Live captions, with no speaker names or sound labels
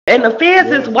And the feds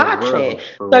is watching.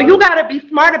 So you gotta be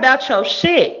smart about your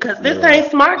shit. Cause this ain't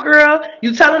smart, girl.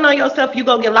 You telling on yourself you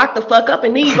gonna get locked the fuck up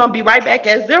and then you gonna be right back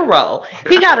at zero.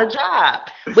 He got a job,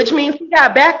 which means he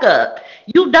got backup.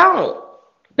 You don't.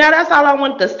 Now that's all I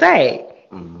want to say.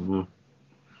 Mm-hmm.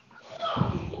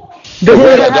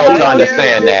 Don't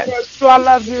understand that. So I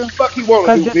love you. Fuck you want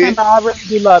to do, bitch? I really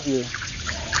do love you.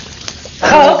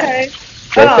 Oh, okay.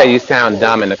 They say you sound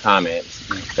dumb in the comments.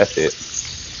 That's it.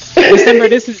 December,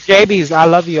 this is JB's. I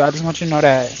love you. I just want you to know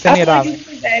that. Send me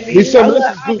 $1. December,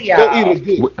 this is good. Go eat it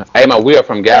good. Hey, man, we are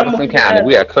from Galveston County.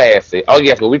 We are classy. Oh,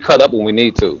 yes, but we cut up when we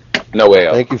need to. Nowhere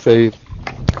else. Thank you, Faith.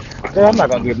 Girl, I'm not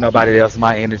gonna give nobody else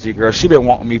my energy, girl. She been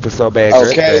wanting me for so bad, girl.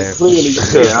 Okay, clearly.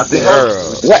 Yeah, I think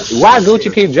Why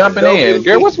Gucci keep jumping in?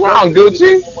 Girl, what's wrong,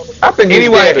 Gucci? I think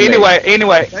Anyway.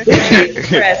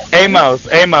 Amos.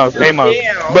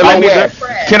 But let me.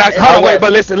 Can I? Hold on, wait.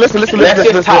 But listen. Let's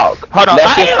just talk. Hold on.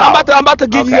 Let's just talk. I'm about to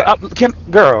give you. Can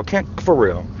for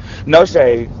real. No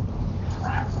shade.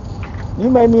 You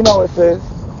made me know it, sis.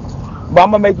 But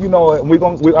I'm gonna make you know it. I'm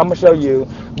gonna show you.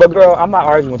 But girl, I'm not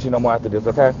arguing with you no more after this,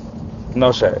 okay?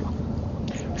 No shade.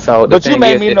 So, but you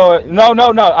made me know it. No.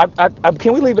 I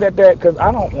can we leave it at that? Cause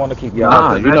I don't want to keep y'all.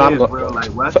 Nah, you know I'm going.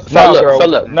 So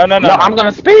look. No. I'm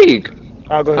gonna speak.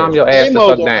 Oh, go ahead. Calm your ass the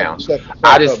fuck down.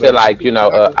 I just feel like,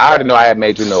 I already know I had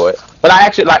made you know it. But I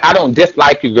actually, I don't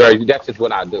dislike you, girl. That's just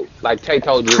what I do. Like Tay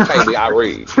told you, Tay, I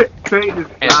read.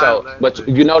 And so, but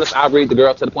you notice I read the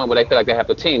girls to the point where they feel like they have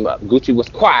to team up. Gucci was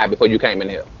quiet before you came in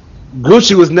here.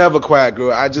 Gucci was never quiet,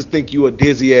 girl. I just think you a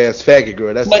dizzy ass faggot,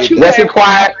 girl. That's it. Was he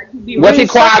quiet? Was he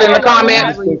quiet in the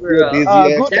comments?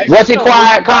 Was he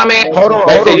quiet? Comment. Hold on.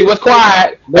 They said you was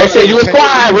quiet. They said you was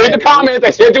quiet. Read the comments.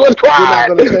 They said you was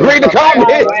quiet. Read the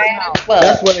comments.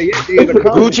 That's what they did.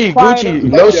 Gucci.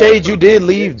 No shade. You did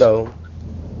leave though.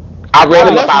 I read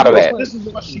him up out of that. This is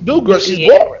what she do, girl. She's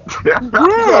boring.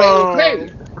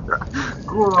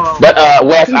 But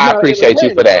Wes, I appreciate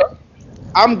you for that.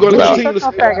 I'm gonna continue to say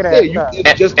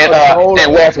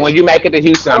and Wes, when you make it to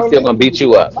Houston, I'm still gonna beat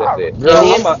you up. That's it. Girl,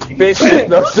 I'm a bitch.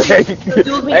 No shade.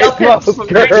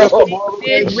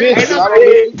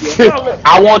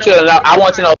 I want you to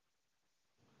know.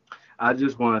 I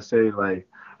just want to say,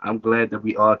 I'm glad that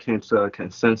we all came to a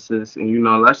consensus,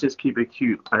 and let's just keep it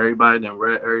cute. Everybody that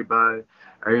read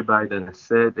everybody that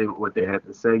said what they had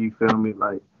to say. You feel me?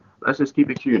 Let's just keep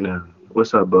it cute now.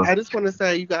 What's up, bro? I just want to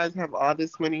say you guys have all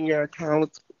this money in your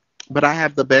accounts, but I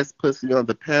have the best pussy on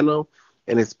the panel,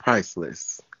 and it's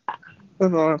priceless.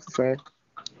 That's all I have to say.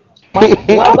 I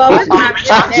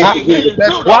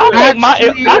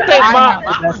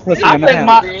think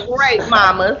my great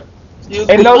mama.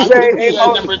 And no shade.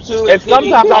 And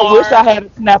sometimes I wish I had a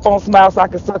snap-on smile so I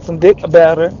could suck some dick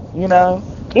better.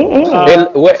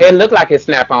 It looked like it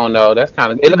snap on though. That's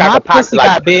kind of. It looked like a pocket.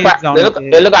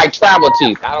 It looked like travel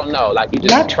teeth. I don't know. Like you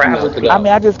just not travel teeth. I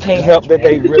mean, I just can't help that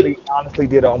they really, honestly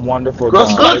did a wonderful job.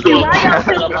 Gucci, why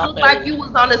y'all look like you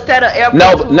was on the set of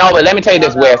Airport? No, but let me tell you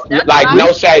this, Wes. Like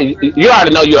no shade. You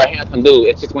already know you're a handsome dude.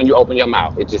 It's just when you open your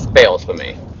mouth, it just fails for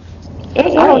me. I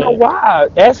don't know why.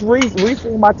 Ask Rece. We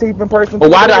see my teeth in person.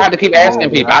 But why do I have to keep asking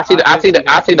people? I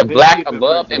see the black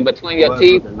above and between your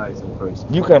teeth.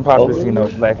 You couldn't possibly see no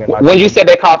black in my teeth. When you said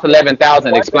they cost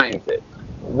 11,000, explains it.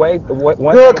 Wait, one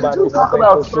thing about this,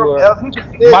 for sure.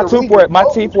 My teeth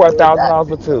were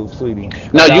 $1,000 a tooth, sweetie.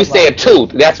 No, you said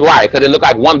tooth. That's right, because it looked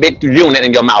like one big unit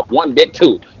in your mouth, one big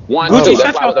tooth, one tooth.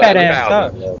 That's why it was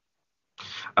 11,000.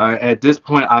 At this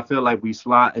point, I feel like we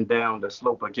sliding down the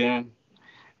slope again.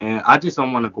 And I just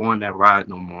don't want to go on that ride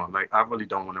no more. I really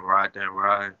don't want to ride that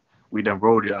ride. We done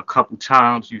rode it a couple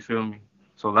times, you feel me?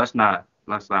 So let's not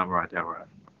ride that ride.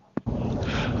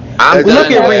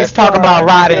 Look at Rece talking about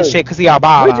riding shit because he all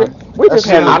bald.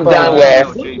 I'm done,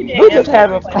 Wes. We just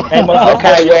having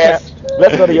okay, Wes.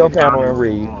 Let's go to your panel and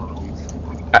read.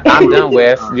 I'm done,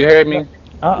 Wes. You heard me?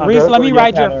 Rece, let me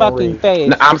ride your fucking face.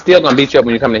 No, I'm still gonna beat you up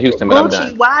when you come to Houston, but I'm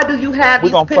done. Why do you have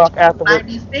these pictures of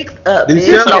 96 up?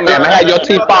 No, ma'am. I had your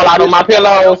teeth fall out on my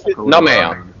pillows. No,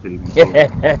 ma'am.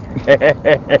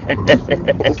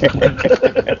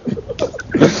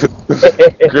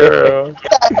 Girl.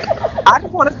 I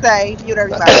just want to say, mute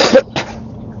everybody.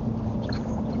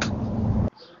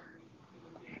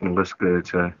 What's good,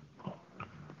 Trey?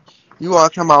 You all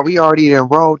talking about we already done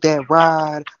rode that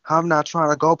ride. I'm not trying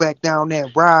to go back down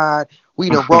that ride. We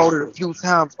done rode it a few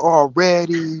times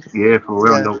already. Yeah, for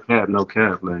real, no cap, no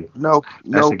cap. Yeah.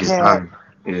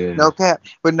 No cap.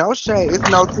 But no shade. It's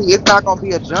no tea. It's not gonna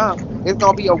be a jump. It's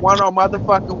gonna be a one on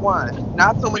motherfucking one.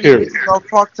 Not so many bitches gonna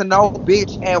talk to no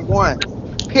bitch at once.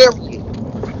 Period.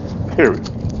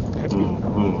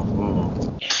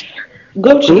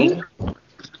 Gucci.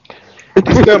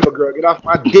 December, girl. Get off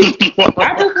my dick.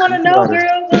 I just want to know,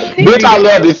 girl. Bitch, I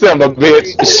love December,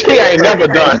 bitch. She ain't never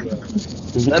done.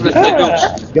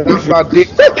 Get off my dick.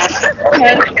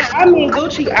 I mean,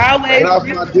 Gucci always. Get off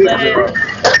my dick, girl.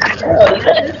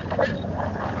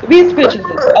 These pictures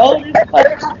is old as fuck.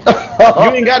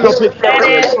 You ain't got no picture. You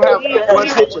don't have one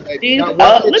picture, baby. Not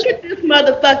one picture. Look at this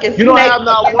motherfucking. You don't have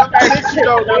not one picture,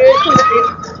 though,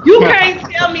 bitch. You can't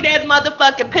tell me that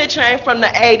motherfucking picture ain't from the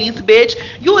 80s, bitch.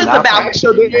 You is about Ask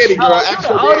your daddy, girl. Ask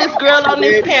the your oldest girl on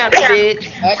this panel,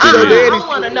 bitch. Ask your daddy. I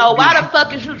want to know why the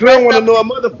fuck is you You dressed don't want to up know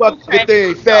a motherfucking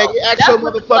thing, faggot. Ask your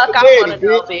motherfucking daddy,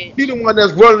 bitch. He the one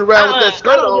that's running around with that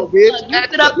skirt on, bitch. You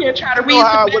sit up here and try to read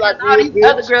what all these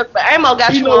other girls, but Amo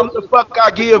got you on. What the fuck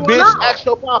I give, bitch? Ask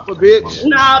your papa, bitch.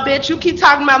 Nah, bitch, you keep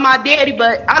talking about my daddy,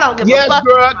 but I don't give a fuck.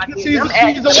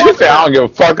 Yes, girl. She said, I don't give a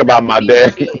fuck about my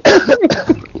daddy.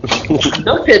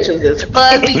 Those pictures is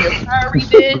fuzzy, it's furry,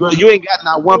 bitch. Girl, you ain't got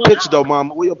not one picture, though,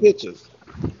 mama. Where your pictures?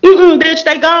 Bitch,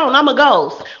 they gone. I'm a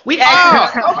ghost. We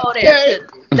actually old ass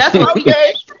pictures. That's what we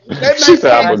She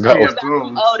said, I'm a ghost.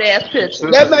 Old ass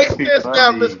pictures. That makes sense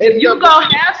now. If you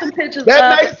gonna have some pictures,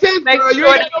 that makes sense, girl. You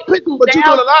ain't got no pictures, but you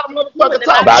doing a lot of motherfucking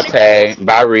talking. By Tay,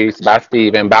 by Rece, by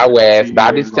Steven, by West,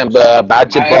 by December, by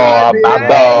Jabbar, by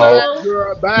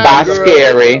Bo, by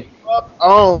Scary.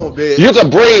 Oh, bitch. You can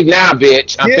breathe now,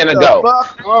 bitch. I'm finna go.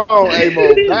 Fuck on,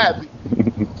 Amo.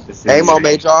 Amo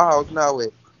made y'all hoes know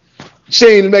it. She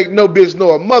ain't make no bitch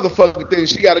know a motherfucking thing.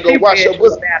 She gotta go wash her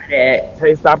pussy.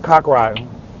 Hey, stop cock riding.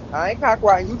 I ain't cock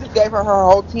riding. You just gave her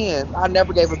whole 10. I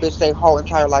never gave a bitch their whole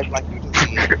entire life like you just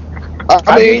did.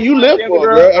 I mean, you live for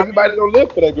her, girl. Everybody don't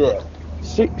live for that girl.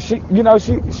 She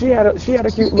had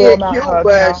a cute little mouth.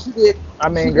 But she did. I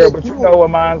mean, girl, but you know what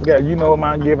mine's got. You know what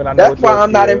mine giving. I know. That's why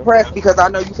I'm not impressed, because I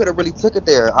know you could have really took it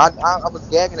there. I was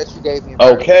gagging that you gave me.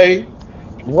 Okay.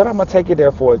 What I'm gonna take it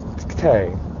there for,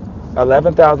 Tay?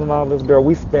 $11,000, girl.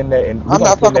 We spend that, and I'm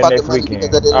not talking about the money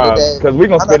because at the end of the day, because we're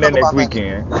gonna spend that next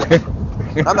weekend.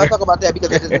 I'm not talking about that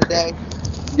because at the end of the day,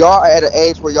 y'all are at an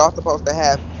age where y'all supposed to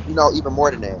have, even more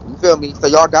than that. You feel me? So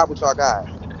y'all got what y'all got.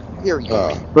 Period.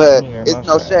 But it's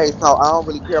no shade, so I don't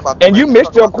really care about that. And you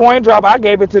missed your coin drop. I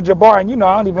gave it to Jabbar, and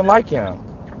I don't even like him.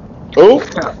 Oh,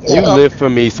 you live for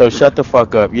me, so shut the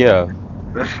fuck up. Yeah.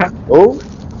 Oh.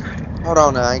 Hold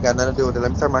on now, I ain't got nothing to do with it.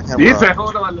 Let me turn my camera You on. said,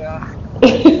 hold on now.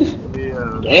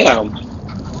 Damn.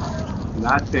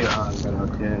 Not say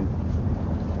okay.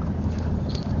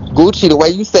 Gucci, the way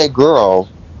you say girl,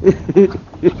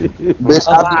 bitch,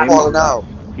 I be falling out.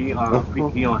 He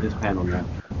on his panel now.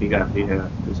 He has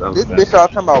this other. This bitch y'all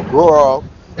talking about girl.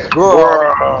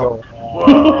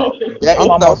 That I'm is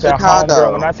almost so at home, girl.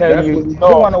 Chicago. When I tell you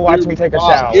want to watch me take a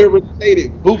shower.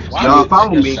 Irritated. Boof. No,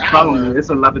 follow me. It's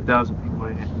 11,000 people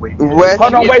in here. Wait.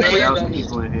 Hold on, wait. 11,000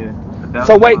 people in here.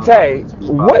 So wait, Tay,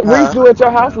 what Rece do at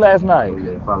your house last night?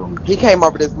 He came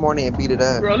over this morning and beat it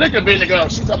up. Girl, look at Billy girl.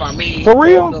 She's talking about me. For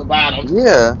real?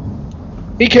 Yeah.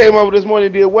 He came over this morning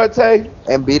and did what, Tay?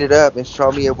 And beat it up and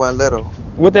showed me it wasn't little.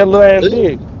 With that little ass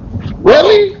dick.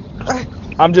 Really?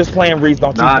 I'm just playing, Rece.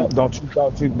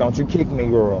 Don't you kick me,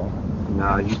 girl.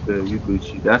 Nah, you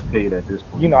Gucci. That's paid at this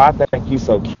point. I think you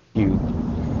so cute.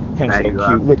 Him so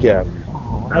cute. Look at him.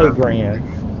 Hey, Grand.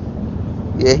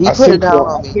 Yeah, he put it down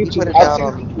on me. He put it down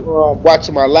on me.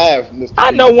 Watching my live, Mr.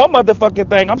 I know one motherfucking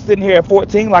thing. I'm sitting here at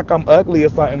 14 like I'm ugly or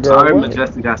something, girl. Sorry,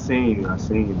 Majestic. I seen you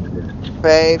today.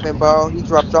 Fave and Bo, he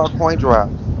dropped y'all coin drop.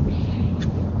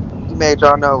 He made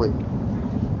y'all know it.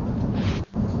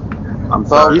 I'm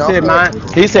sorry.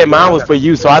 He said mine was for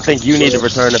you, so I think you need to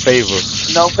return the favor.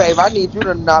 No, Fave, I need you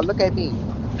to not look at me.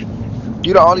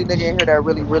 You the only nigga in here that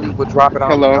really would drop it on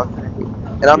me. Hello.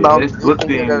 And I'm the only it's book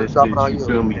day in nigga this that drop it bitch. on You you.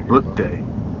 feel me? Book day.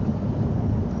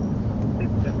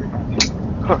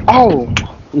 Oh.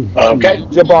 Okay.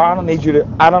 Jabbar,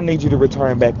 I don't need you to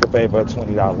return back the favor of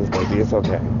 $20, baby. It's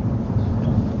okay.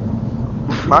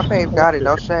 My Fave got it,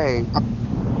 no shade.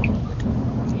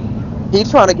 He's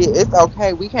trying to get, it's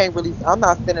okay, we can't really, I'm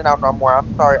not sending out no more.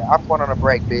 I'm sorry, I'm going on a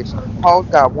break, bitch. Hoes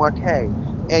got 1K.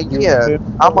 And yeah,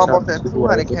 I'm almost at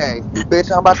 200K.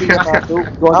 Bitch, I'm about to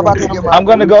get my I'm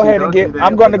gonna go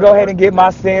ahead and get my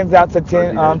sins out to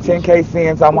 10K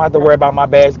sins. I don't have to worry about my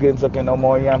bags getting taken no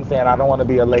more. You know what I'm saying? I don't want to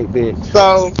be a late bitch.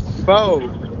 So, Bo.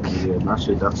 Yeah, my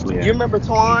shit definitely. You remember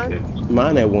Twan?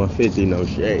 Mine at 150, no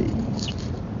shade.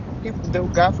 He's the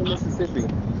guy from Mississippi.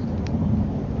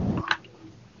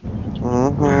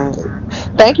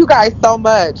 Mm-hmm. Thank you guys so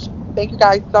much.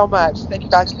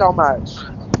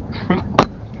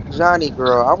 Johnny,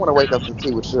 girl, I want to wake up some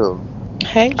tea with you.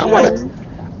 Hey, Johnny.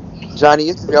 Johnny,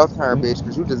 it's your turn, bitch,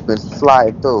 because you just been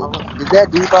sliding through. Is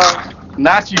that Debo?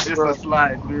 Not you just a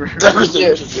slide.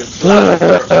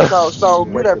 So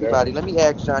mute everybody. Let me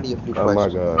ask Johnny a few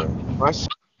questions. Oh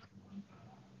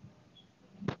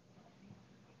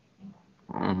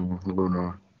my god.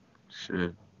 Luna.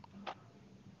 Shit.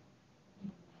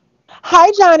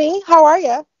 Hi, Johnny. How are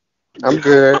you? I'm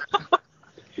good.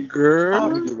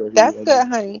 Girl. That's good,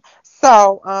 honey.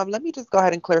 So, let me just go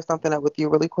ahead and clear something up with you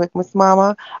really quick, Miss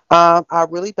Mama. I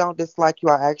really don't dislike you.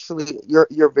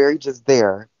 You're very just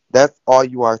there. That's all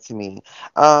you are to me.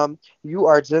 You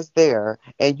are just there,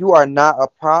 and you are not a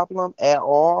problem at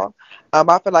all.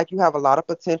 I feel like you have a lot of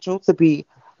potential to be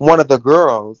one of the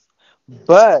girls,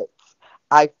 but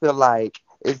I feel like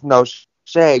it's no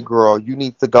shade, girl. You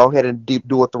need to go ahead and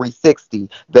do a 360.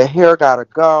 The hair gotta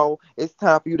go. It's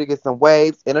time for you to get some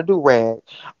waves and a do rag.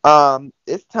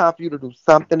 It's time for you to do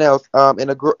something else. And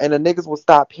the niggas will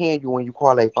stop paying you when you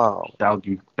call a phone. Thank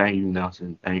you,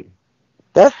 Nelson. Thank you.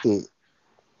 That's it.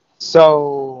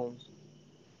 So,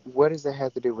 what does it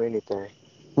have to do with anything?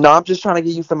 No, I'm just trying to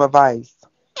give you some advice.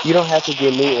 You don't have to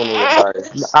give me any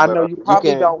advice. I know you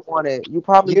probably don't want it. You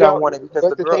probably don't want it because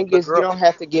but the thing is, you don't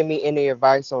have to give me any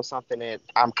advice on something that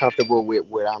I'm comfortable with.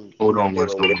 What I'm dealing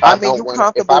with. If I don't want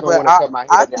to cut my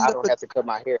hair, then I don't have to cut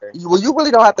my hair. Well, you really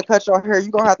don't have to cut your hair.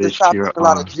 You're gonna have to stop putting a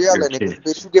lot of gel in it,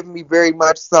 bitch. You giving me very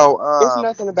much so. It's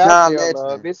nothing about gel,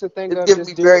 love. It's a thing of giving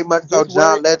me very much so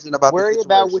John Legend about. Worry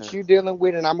about what you're dealing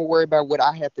with, and I'm gonna worry about what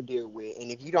I have to deal with. And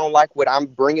if you don't like what I'm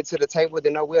bringing to the table,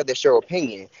 then that's your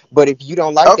opinion. But if you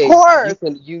don't like that, of course.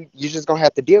 You're just gonna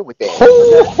have to deal with that.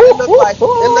 It looks like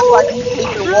you sleep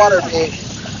in water,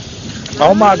 bitch.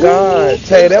 Oh my God,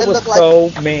 Tay, that was so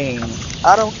mean.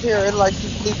 I don't care. It's like you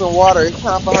sleep in water. It's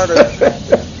time for her to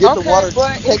get the water.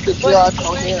 Take the gel out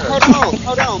your hair.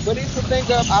 Hold on. But it's the thing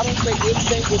of I don't say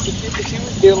anything with the shit that you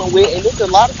was dealing with, and it's a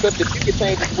lot of stuff that you can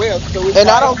change as well. So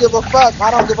I don't give a fuck.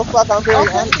 I'm very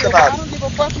honest about it. I don't give a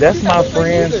fuck. That's my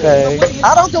friend, Tay.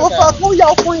 I don't give a fuck who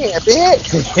your friend, bitch.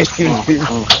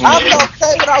 I'm gonna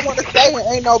say what I want to say, and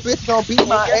ain't no bitch gonna beat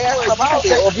my ass about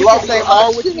it. Or you can say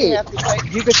all what you have to say.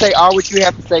 You can say all what you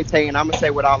have to say, Tay, and I'm gonna say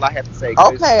what all I have to say.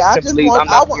 Okay, I see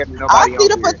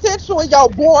the potential in your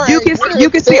boring. You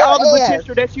can see all the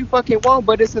potential that you fucking want,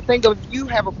 but it's the thing of you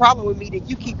have a problem with me, then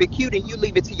you keep it cute and you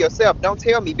leave it to yourself. Don't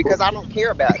tell me because I don't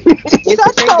care about it.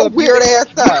 Shut your weird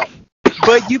ass up.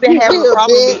 But you've been having a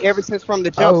problem with me ever since from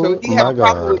the jump. So if you have a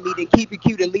problem with me, then keep it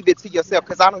cute and leave it to yourself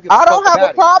because I don't give a fuck about it. I don't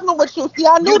have a problem with you. See,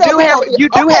 I knew that. You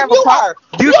do have a problem.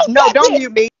 No, don't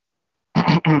mute me.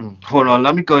 Hold on,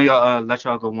 let me go. Let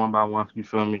y'all go one by one. You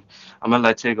feel me? I'm gonna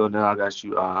let Tay go. Then I got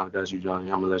you.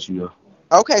 Johnny. I'm gonna let you go.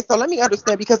 Okay, so let me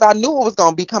understand because I knew it was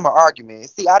gonna become an argument.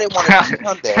 See, I didn't want to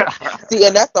become that. See,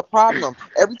 and that's the problem.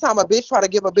 Every time a bitch try to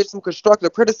give a bitch some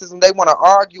constructive criticism, they want to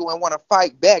argue and want to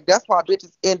fight back. That's why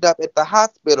bitches end up at the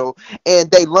hospital and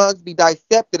they lungs be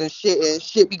dissected and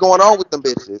shit be going on with them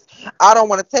bitches. I don't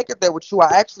want to take it there with you.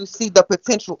 I actually see the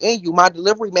potential in you. My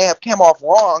delivery may have come off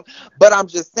wrong, but I'm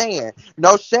just saying,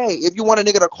 no shade. If you want a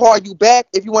nigga to call you back,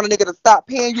 if you want a nigga to stop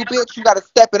paying you, bitch, you gotta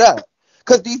step it up.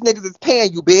 Cause these niggas is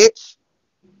paying you, bitch.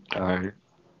 All right.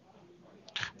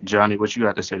 Johnny, what you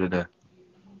got to say to that?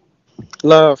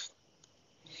 Love,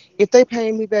 if they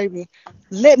paying me, baby,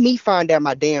 let me find out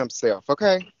my damn self,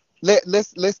 okay?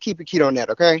 Let's keep it cute on that,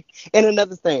 okay? And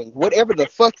another thing, whatever the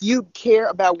fuck you care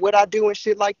about what I do and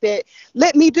shit like that,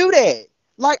 let me do that.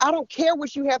 Like, I don't care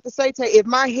what you have to say, Tay. If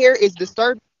my hair is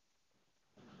disturbed.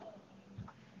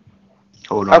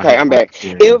 Hold on. Okay, I'm back.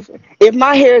 Yeah. If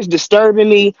my hair is disturbing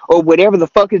me or whatever the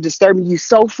fuck is disturbing you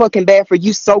so fucking bad for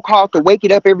you so-called to wake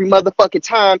it up every motherfucking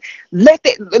time, let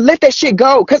that shit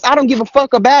go because I don't give a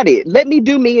fuck about it. Let me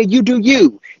do me and you do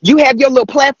you. You have your little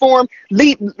platform.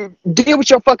 Deal with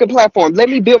your fucking platform. Let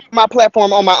me build my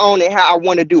platform on my own and how I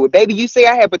want to do it. Baby, you say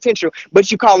I have potential, but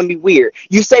you calling me weird.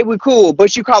 You say we're cool,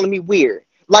 but you calling me weird.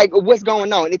 Like, what's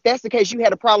going on? If that's the case, you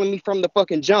had a problem with me from the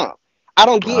fucking jump. I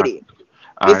don't get it.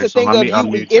 It's a thing of you.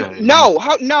 Don't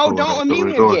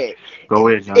unmute him yet. Go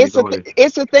ahead, Johnny.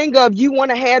 It's a thing of you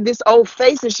want to have this old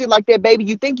face and shit like that, baby.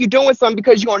 You think you're doing something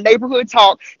because you're on neighborhood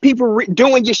talk. People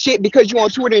doing your shit because you're on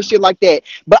Twitter and shit like that.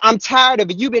 But I'm tired of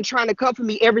it. You've been trying to come for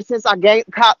me ever since I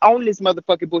caught on this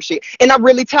motherfucking bullshit, and I'm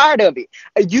really tired of it.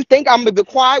 You think I'm the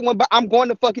quiet one, but I'm going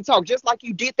to fucking talk. Just like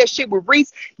you did that shit with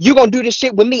Rece, you gonna do this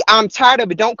shit with me. I'm tired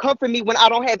of it. Don't come for me when I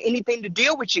don't have anything to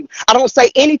deal with you. I don't say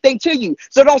anything to you,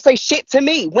 so don't say shit to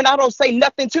me when I don't say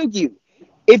nothing to you.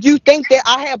 If you think that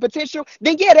I have potential,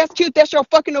 then yeah, that's cute. That's your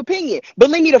fucking opinion.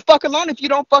 But leave me the fuck alone if you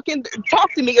don't fucking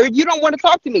talk to me or you don't want to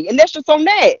talk to me. And that's just on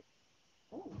that.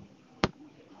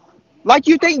 Like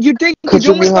you think you're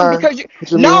doing something because you.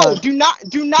 No, do not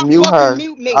fucking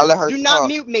mute me. Do not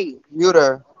mute me. Mute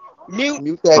her.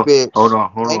 Mute that bitch. Hold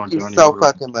on, Thank you Johnny. so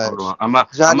fucking much. Hold on. I'm gonna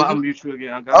unmute you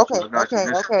again. I got you. Okay.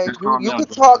 Just calm You down, can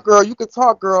Johnny. talk, girl. You can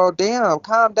talk, girl. Damn,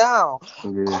 calm down.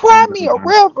 Yeah, Cry calm me down, a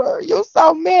Johnny. river. You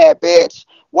so mad, bitch.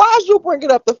 Why is you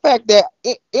bringing up the fact that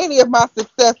any of my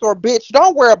success or bitch?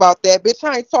 Don't worry about that, bitch.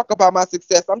 I ain't talking about my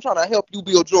success. I'm trying to help you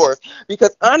build yours.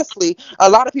 Because honestly, a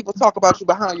lot of people talk about you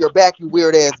behind your back, you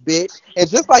weird ass bitch. And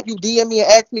just like you DM me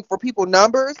and ask me for people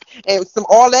numbers and some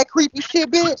all that creepy shit,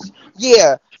 bitch.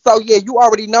 Yeah. So yeah, you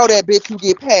already know that, bitch. You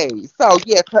get paid. So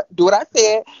yeah, do what I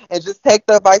said and just take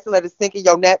the advice and let it sink in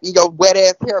your nap, in your wet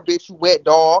ass hair, bitch. You wet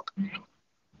dog.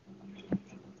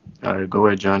 All right, go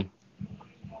ahead, Johnny.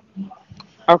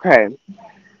 Okay.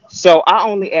 So I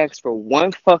only asked for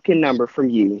one fucking number from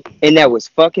you, and that was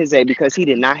fuck his A because he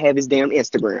did not have his damn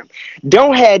Instagram.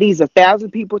 Don't have these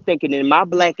 1,000 people thinking that my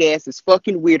black ass is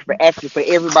fucking weird for asking for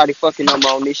everybody fucking number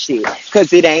on this shit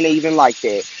because it ain't even like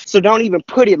that. So don't even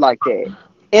put it like that.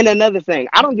 And another thing,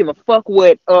 I don't give a fuck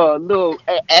what little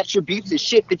attributes and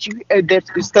shit that you that's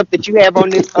the stuff that you have on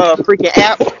this freaking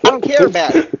app. I don't care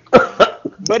about it.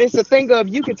 But it's a thing of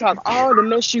you can talk all the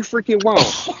mess you freaking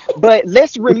want. But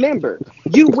let's remember,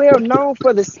 you well known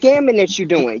for the scamming that you're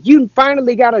doing. You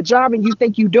finally got a job and you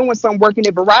think you're doing some working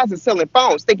at Verizon selling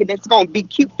phones, thinking it's going to be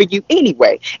cute for you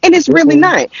anyway. And it's really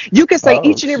not. You can say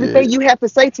each and everything you have to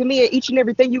say to me and each and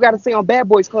everything you got to say on Bad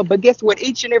Boys Club. But guess what?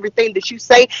 Each and everything that you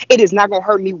say, it is not going to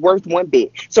hurt me worth one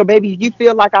bit. So, baby, you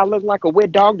feel like I look like a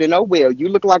wet dog, then oh well. You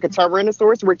look like a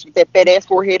Tyrannosaurus Rex with that fat ass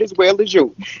forehead as well as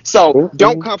you. So,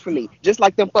 don't come for me. Just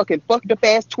like them fucking fucked up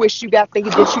ass twists you got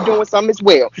thinking that you doing something as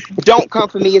well. Don't come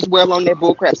for me as well on that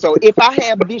bullcrap. So if I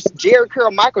have this Jerry Curl,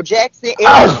 Michael Jackson,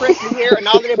 Elvis Presley hair, and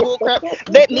all of that bullcrap,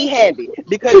 let me have it.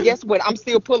 Because guess what? I'm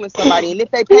still pulling somebody. And if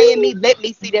they paying me, let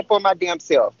me see that for my damn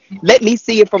self. Let me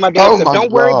see it for my damn self.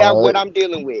 Don't worry about what I'm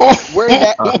dealing with. Worry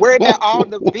about all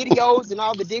the videos and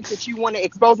all the dicks that you want to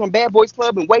expose on Bad Boys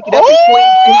Club and Wake It Up and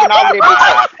Queen and all of that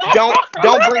bullcrap.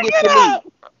 Don't bring it to me.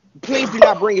 Please do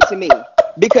not bring it to me.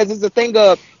 Because it's a thing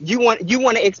of you want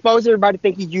to expose everybody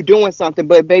thinking you doing something,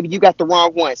 but baby, you got the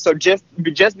wrong one. So just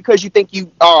because you think you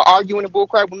are arguing a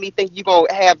bullcrap with me, think you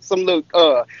gonna have some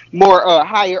little more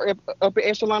higher upper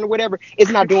echelon or whatever, it's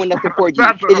not doing nothing for you.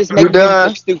 It's just making you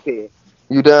look stupid.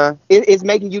 You done? It's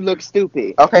making you look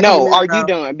stupid. Okay. No, are you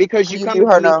done? Because you coming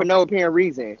for me for no apparent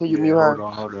reason. Can you mute her?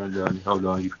 Hold on, Johnny. Hold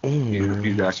on.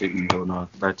 You got shit. Hold on.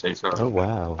 Let's take something. Oh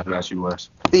wow. I got you, Wes.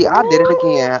 See, I did it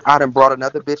again. I done brought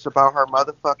another bitch about her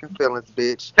motherfucking feelings,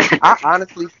 bitch. I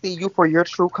honestly see you for your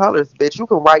true colors, bitch. You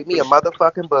can write me a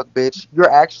motherfucking book, bitch.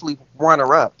 You're actually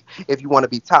runner-up if you want to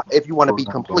be top. If you want to be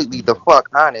completely the fuck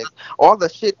honest. All the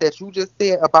shit that you just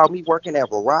said about me working at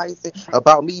Verizon,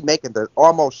 about me making the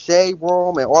almost shade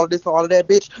room and all of this, all of that,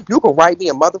 bitch. You can write me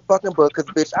a motherfucking book, cause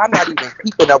bitch, I'm not even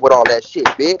keeping up with all that shit,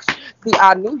 bitch. See,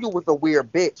 I knew you was a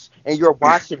weird bitch, and you're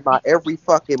watching my every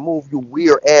fucking move. You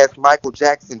weird ass Michael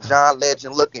Jackson, John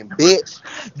Legend looking bitch.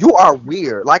 You are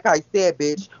weird. Like I said,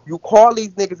 bitch, you call these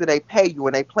niggas and they pay you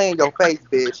and they play in your face,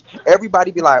 bitch.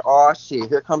 Everybody be like, oh shit,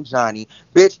 here comes Johnny.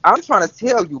 Bitch, I'm trying to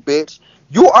tell you, bitch,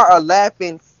 you are a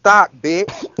laughing stock,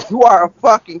 bitch. You are a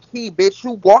fucking key, bitch.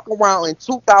 You walk around in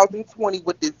 2020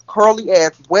 with this curly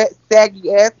ass, wet,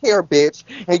 saggy ass hair, bitch,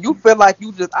 and you feel like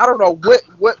you just, I don't know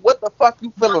what the fuck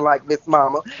you feeling like, Miss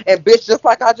Mama. And bitch, just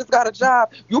like I just got a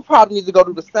job, you probably need to go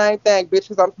do the same thing, bitch,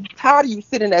 because I'm tired of you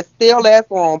sitting in that stale ass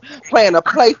room playing a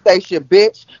PlayStation,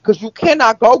 bitch, because you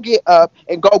cannot go get up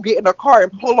and go get in a car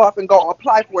and pull off and go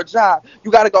apply for a job.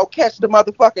 You got to go catch the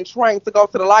motherfucking train to go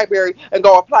to the library and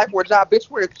go apply for a job, bitch.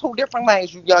 We're in two different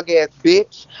lanes, you young ass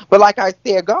bitch. But like I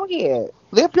said, go ahead,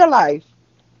 live your life.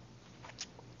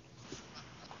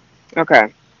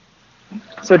 Okay.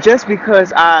 So just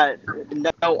because I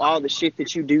know all the shit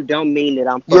that you do, don't mean that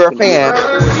I'm You're a fucking fan,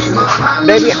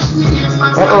 baby.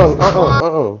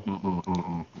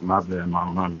 My bad,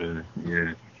 my bad.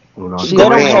 Yeah. Hold on.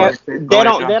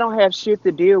 They don't have shit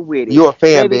to deal with it. You a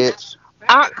fan, baby. bitch.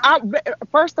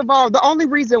 First of all, the only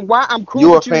reason why I'm cool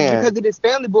You with a you is fan. because of this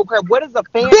family bullcrap. What is a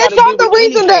fan Bitch, got to do with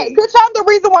anything? Bitch, I'm the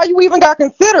reason why you even got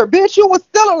considered. Bitch, you was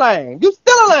still a lame. You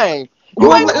still a lame.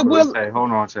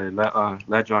 Hold on, Tay.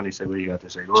 Let Johnny say what you got to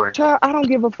say. Go ahead. Child, I don't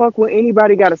give a fuck what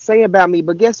anybody got to say about me.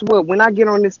 But guess what? When I get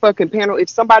on this fucking panel, if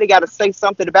somebody got to say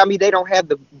something about me, they don't have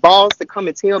the balls to come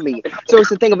and tell me. So it's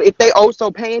the thing of if they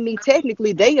also paying me,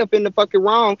 technically they up in the fucking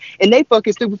wrong and they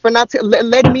fucking stupid for not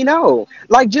letting me know.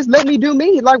 Like, just let me do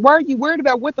me. Like, why are you worried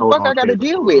about what the fuck I got to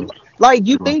deal with? Like,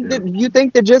 you think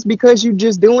that just because you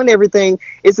just doing everything,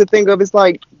 it's a thing of it's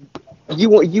like.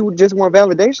 You just want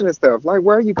validation and stuff. Like,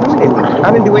 where are you coming at me?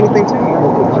 I didn't do anything to you.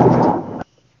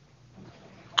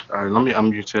 All right, let me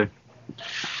unmute you.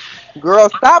 Girl,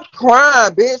 stop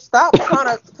crying, bitch. Stop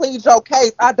trying to plead your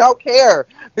case. I don't care.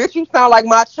 Bitch, you sound like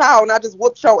my child and I just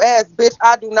whooped your ass, bitch.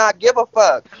 I do not give a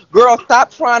fuck. Girl,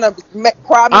 stop trying to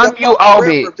cry me a You fucking old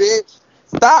river, bitch. bitch.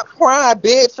 Stop crying,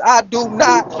 bitch. I do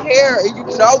not care. And you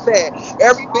know that.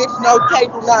 Every bitch know Tay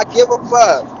do not give a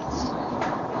fuck.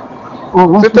 Well,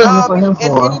 what's she coming for him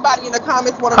And for? anybody in the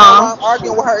comments want to know Huh? why I'm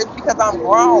arguing with her, it's because I'm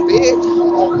grown, bitch.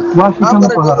 Why she I'm coming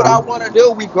going to for do her what I though? want to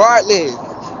do regardless.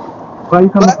 Why you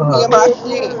coming Bust for me her? in my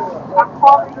shit.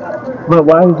 But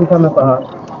why is he coming for her?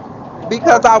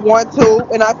 Because I want to,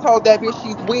 and I told that bitch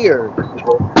she's weird.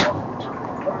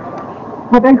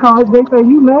 But they say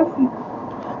you messy.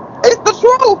 It's the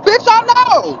truth, bitch. I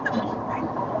know.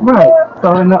 Right.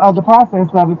 So in the other process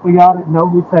of it, for y'all to know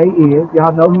who Tay is,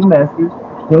 y'all know he messy.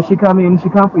 When she come in, she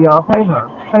come for y'all, pay her.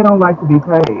 Tay don't like to be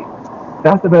paid.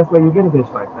 That's the best way you get a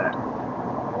bitch like that.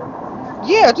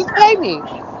 Yeah, just pay me.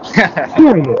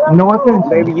 Period. No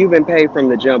Baby, attention. you've been paid from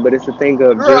the jump, but it's the thing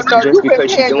of Girl, no, just you've been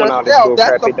because you're paying doing all this yourself. bull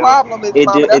That's crap, the problem, is,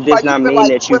 mama. it That's why does you not feel mean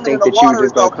like that you swimming in think the that you water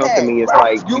just is gonna come for okay. me. It's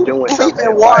like you You doing sleep something.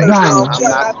 in It's water, like girl. Johnny. We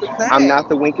are not the I'm not same.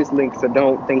 the weakest link, so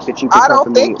don't think that you can I come for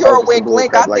don't me think you're a over some wink bull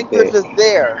link. crap I like think you're that. just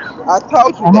there. I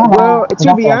told you And I that. Well, lied, so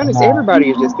to that's be not honest, bad. everybody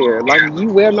is just there. Like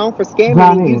you well known for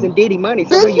scamming and Johnny. using Diddy money.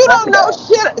 So what are Bitch, you you don't talking know about?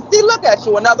 shit. See, look at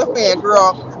you, another fan,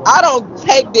 girl. I don't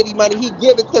take Diddy money. He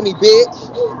give it to me,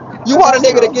 bitch. You want a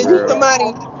nigga to Oh, give you some girl,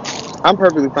 money? I'm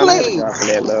perfectly fine. I have a Please. job for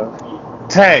that, love.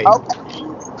 Tay, Okay.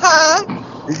 Huh?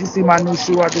 did you see my new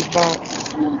shoe I just bought?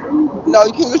 No,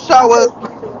 can you show us?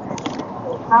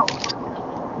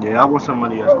 Yeah, I want some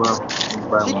money as well. Let me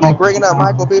buy She one. keep bringing up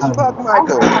Michael, bitch. Fuck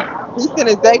Michael. He sent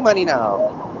his day money now.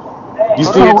 You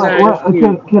So see it, what? Tay? What?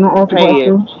 Can I ask a Pay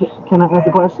it. question? Can I ask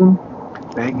a question?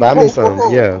 Thank you. Buy me some.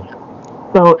 Who? Yeah.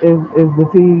 So is the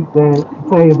tea that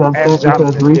Tay is Ask upset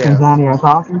because Jonathan. Reese and Yeah. Johnny are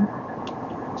talking?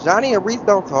 Johnny and Reese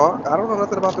don't talk. I don't know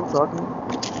nothing about them talking.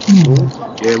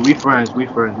 Yeah, we friends. We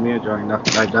friends. Me and Johnny.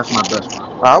 That's my best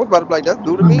friend. I was about to be like, that's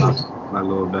due to me. My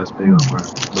little best big up friend.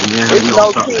 But me and him, It's we don't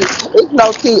no talk tea. like that. It's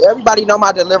no tea. Everybody know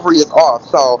my delivery is off.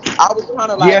 So I was trying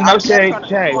to like, Yeah, no shade,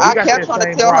 Tay. We I got kept that trying to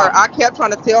same tell her. problem.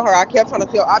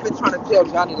 I've been trying to tell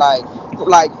Johnny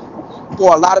like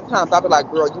for a lot of times. I've been like,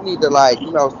 girl, you need to like,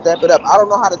 step it up. I don't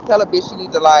know how to tell a bitch you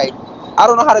need to like. I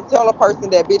don't know how to tell a person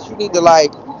that bitch you need to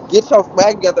like get your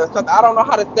swag together or something. I don't know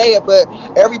how to say it, but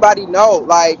everybody know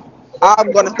like.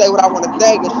 I'm gonna say what I want to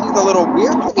say, and she's a little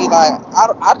weird to me. Like I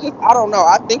don't know.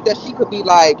 I think that she could be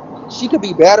like she could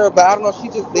be better, but I don't know.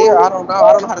 She's just there. I don't know.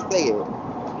 I don't know how to say it.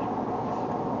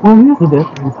 Well, here's the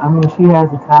difference. I mean, she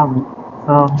has a talent.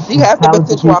 So She has the talented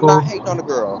potential. I'm people, not hating on the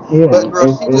girl, but yeah. girl,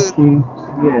 she If just. she,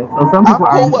 yeah. So some I'm people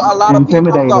are cool with a lot of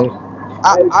people, so intimidated.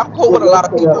 I'm cool with a lot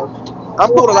of people. I'm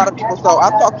cool with a lot of people, so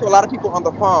I talk to a lot of people on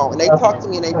the phone, and they talk to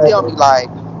me and they tell me like,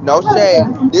 no shade,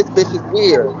 this bitch is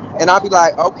weird, and I'll be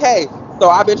like, okay. So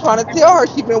I've been trying to tell her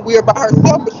she's been weird by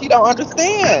herself, but she don't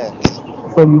understand.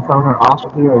 So you told her off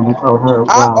of here, or you told her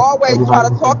I while always try everybody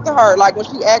to was talk to her. Like when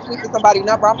she asks me for somebody's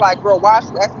number, I'm like, girl, why is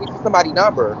she asking me for somebody's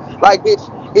number? Like, bitch,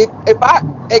 if I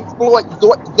exploit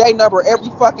Zay number every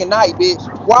fucking night, bitch,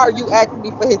 why are you asking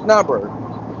me for his number?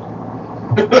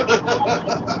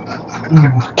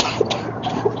 there.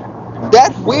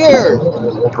 That's weird.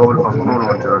 Hold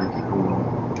on, Johnny. Hold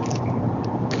on.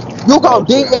 You gonna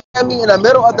DM me in the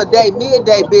middle of the day,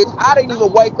 midday, bitch. I didn't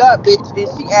even wake up, bitch, and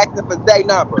she asking for Zay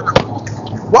number.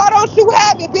 Why don't you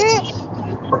have it, bitch?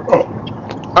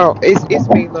 Oh, it's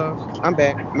me, love. I'm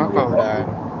back. My phone died.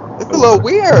 It's a little Okay.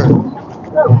 weird.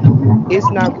 It's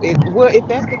not. Well, if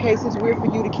that's the case, it's weird for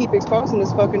you to keep exposing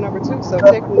this fucking number too. So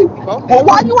technically, we both Well, at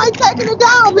why fault. you ain't taking it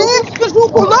down, bitch? Cause you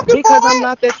were looking for Because I'm it.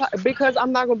 not that type. Because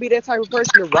I'm not gonna be that type of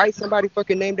person to write somebody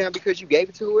fucking name down because you gave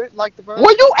it to it. Like the fuck.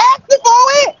 Well, you asking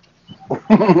for it.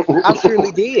 I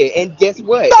surely did. And guess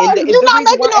what? So And you the not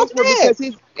reason why making I no asked for it sense. because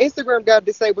his Instagram got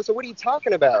disabled. So what are you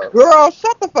talking about? Girl,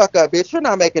 shut the fuck up, bitch. You're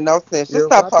not making no sense. Just Girl,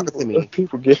 stop why talking to me.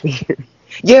 people get me here?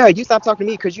 Yeah, you stop talking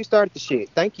to me because you started the shit.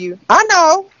 Thank you. I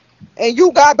know. And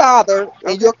you got bothered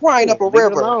and Okay, you're crying up a leave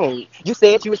it river. alone. You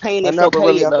said you was paying A it, so number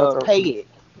pay really it, I thought love. so. Pay it.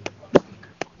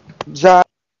 John.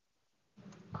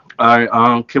 All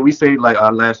right. Can we say like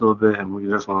our last little bit, and we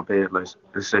just want to pay it? Like,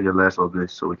 let's say your last little bit,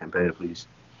 so we can pay it, please.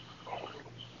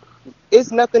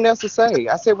 It's nothing else to say.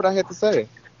 I said what I had to say.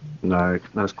 All right,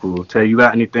 that's cool. Tay, you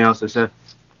got anything else to say?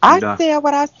 You I done? said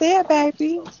what I said,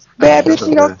 baby. All right, Bad that's bitch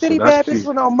in your okay. So city, that's bad bitch cute.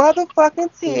 with no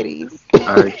motherfucking titties.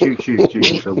 All right, cute.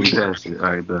 So we passed it.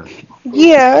 All right, bet.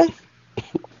 Yeah.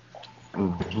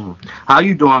 How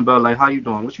you doing, bro? Like, how you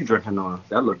doing? What you drinking on?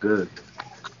 That look good.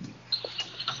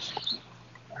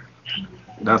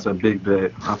 That's a big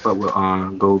bet. I fuck with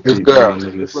It's gold good. young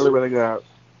It's niggas. really, really good.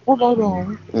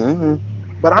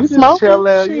 Mm-hmm. But I'm just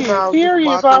chilling, you know,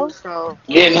 just watching the show.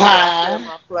 Getting high. In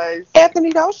my place.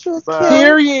 Anthony, those shoes cute.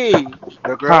 Period.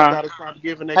 The girls gotta stop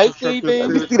giving their constructive Let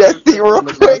me see that C real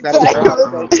quick.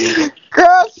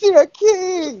 Girl, she a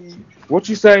king. What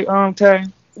you say, Tay?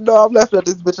 No, I'm laughing at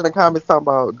this bitch in the comments talking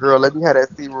about, girl, let me have that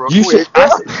C real quick.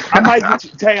 I might get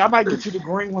you, Tay. I might get you the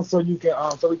green one so you can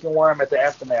so we can wear them at the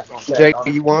aftermath. Jake,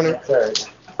 you want it?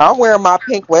 I'm wearing my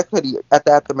pink West hoodie at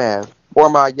the aftermath, or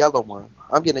my yellow one.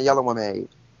 I'm getting a yellow one made.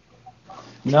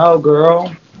 No,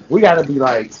 girl, we gotta be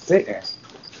like sitting.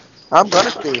 I'm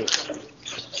gonna sit.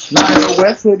 Not in the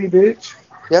West hoodie, bitch.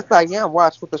 Yes, I am.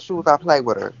 Watch with the shoes I play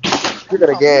with her. You're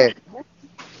gonna gag.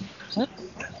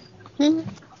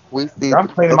 We see. I'm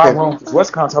cleaning my room.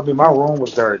 Westcon told me my room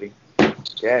was dirty.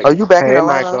 Yeah. Are you back in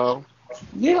Atlanta?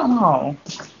 Yeah, I'm home.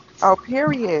 Oh,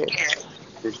 period.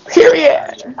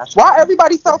 Period. Why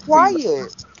everybody so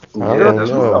quiet? Yeah,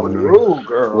 that's rude,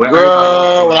 girl.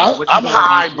 Girl, I'm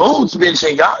high boots, bitch,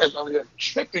 and y'all is over here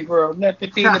tripping, girl. Nothing,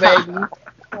 baby.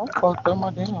 I fucked up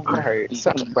my damn. I heard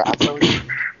something, but I told you.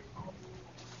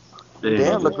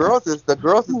 Damn, the girls is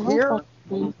here.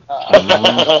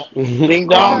 Ding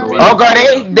dong. Oh, girl,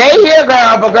 they here,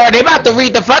 girl, but girl, they about to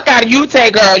read the fuck out of you,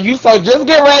 Tay, girl. You so just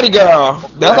get ready, girl.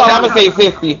 That's all I'm gonna say,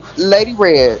 50. Lady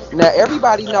Red. Now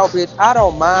everybody know, bitch. I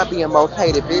don't mind being most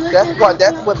hated, bitch.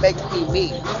 That's what makes me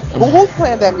me. Who's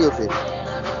playing that music?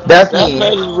 That's me.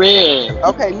 Lady Red.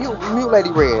 Okay, mute Lady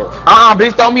Red.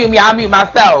 Bitch, don't mute me. I'll mute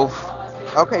myself.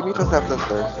 Okay, mute yourself,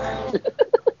 sister.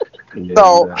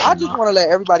 So I just want to let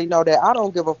everybody know that I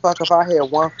don't give a fuck if I had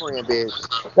one friend, bitch.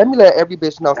 Let me let every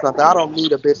bitch know something. I don't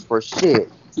need a bitch for shit.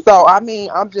 So I mean,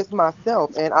 I'm just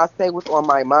myself, and I say what's on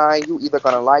my mind. You either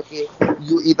gonna like it,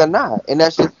 you either not, and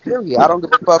that's just period. I don't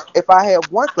give a fuck if I had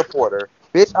one supporter,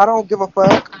 bitch. I don't give a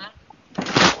fuck.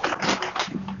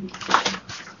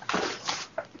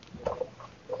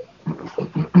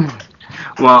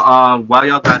 Well, while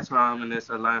y'all got time and there's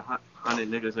a lot of 100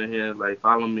 niggas in here, like,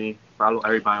 follow me, follow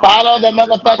everybody. Follow the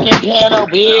motherfucking channel,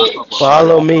 bitch.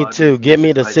 Follow me too. Get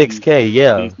me to 6K.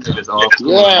 Yeah. Yeah.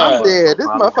 This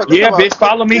motherfucker. Yeah, bitch.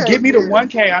 Follow me. Get me to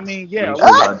 1K. I mean, yeah.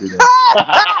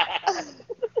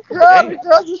 Girl,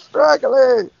 because you're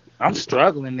struggling. I'm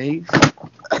struggling, these.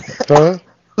 Huh?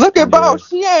 Look at Bo.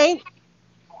 She ain't.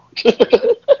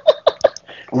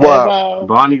 What?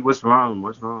 Bonnie, what's wrong?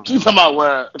 What's wrong? She's talking about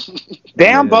what?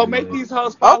 Damn, Bo, make these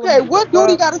hoes follow Okay, me. what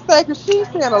Duty got to say? Because she's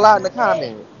saying a lot in the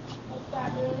comments.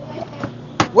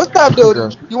 What's up,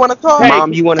 Duty? You want to talk? Hey,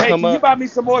 Mom, you want to come can up? you buy me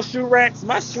some more shoe racks?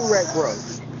 My shoe rack broke.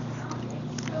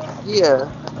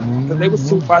 Yeah. Because they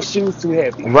was my shoes too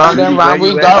heavy. Round and round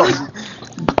we go.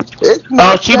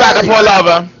 She about to pull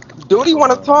over. Duty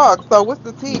want to talk, so what's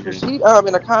the tea? Because she in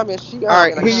the comments, she All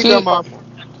right, here you go, Mom.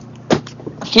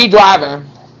 She driving.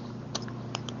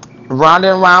 Round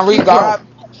and round we go.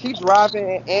 She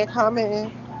driving and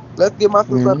commenting. Let's get my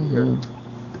sister up here.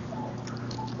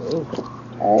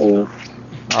 Hey.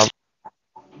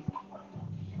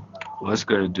 What's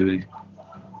good, Duty?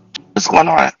 What's going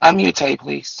on? Unmute Tay,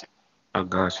 please. I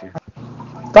got you.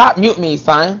 Stop mute me,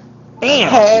 son. Damn.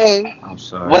 Hey. I'm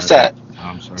sorry. What's up?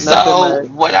 I'm sorry. So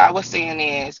what I was saying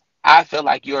is, I feel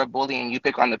like you're a bully and you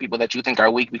pick on the people that you think are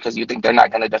weak because you think they're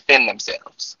not going to defend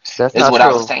themselves. That's is not what true.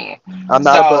 I was saying. I'm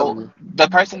not a bully. The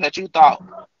person that you thought,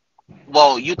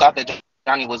 you thought that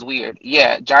Johnny was weird.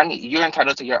 Yeah, Johnny, you're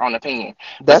entitled to your own opinion.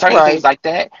 But That's certain right. things like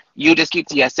that, you just keep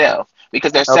to yourself.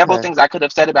 Because there's several things I could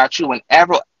have said about you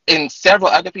and several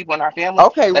other people in our family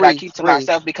that I keep to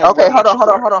myself because hold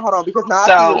on, because now I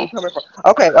see where you're coming from.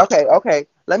 Okay.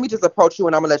 Let me just approach you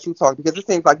and I'm gonna let you talk because it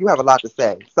seems like you have a lot to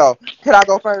say. So could I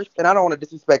go first? And I don't want to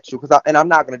disrespect you and I'm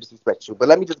not gonna disrespect you, but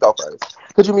let me just go first.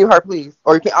 Could you mute her, please?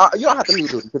 Or you can. You don't have to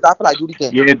mute Duty because I feel like Duty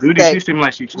can. Yeah, Duty, she seems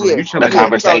like she's you the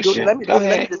conversation. So, Duty, let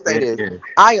me just say this.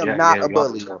 I am not a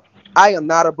bully. I am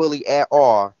not a bully at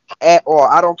all. At all.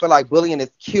 I don't feel like bullying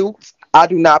is cute. I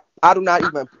do not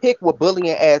even pick with bullying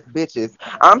ass bitches.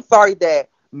 I'm sorry that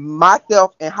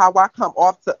myself and how I come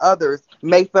off to others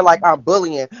may feel like I'm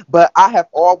bullying, but I have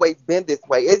always been this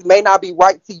way. It may not be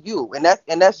right to you, and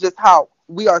that's just how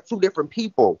we are two different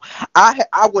people. I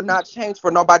would not change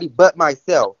for nobody but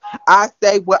myself. I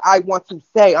say what I want to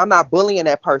say. I'm not bullying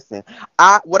that person.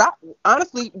 What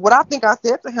I think I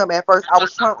said to him at first, I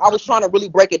was trying to really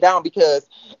break it down because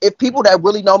if people that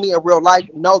really know me in real life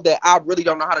know that I really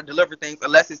don't know how to deliver things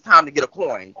unless it's time to get a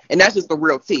coin. And that's just the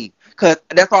real tea. Because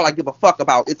that's all I give a fuck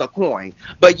about is a coin.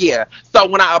 But yeah, so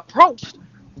when I approached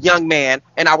young man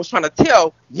and I was trying to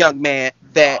tell young man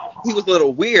that he was a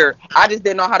little weird, I just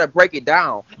didn't know how to break it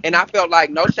down. And I felt like,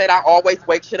 no shade, I always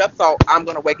wake shit up, so I'm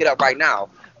going to wake it up right now.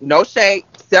 no shade,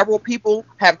 several people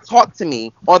have talked to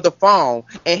me on the phone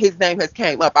and his name has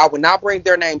came up. I would not bring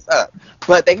their names up,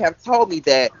 but they have told me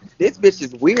that this bitch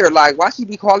is weird. Like, why she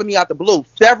be calling me out the blue?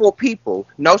 Several people,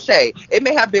 no shade. It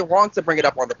may have been wrong to bring it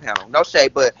up on the panel, no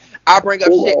shade, but I bring up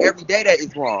shit every day that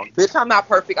is wrong. Bitch, I'm not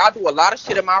perfect. I do a lot of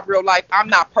shit in my real life. I'm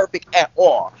not perfect at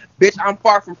all. Bitch, I'm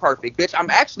far from perfect. Bitch, I'm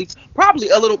actually probably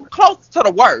a little close to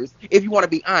the worst, if you want to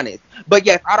be honest. But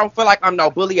yes, I don't feel like I'm no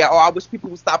bully at all. I wish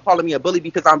people would stop calling me a bully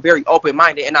because I'm very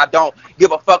open-minded and I don't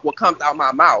give a fuck what comes out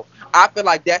my mouth. I feel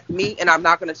like that's me and I'm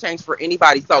not going to change for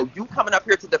anybody. So you coming up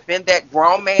here to defend that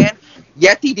grown man,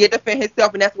 yes, he did defend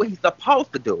himself and that's what he's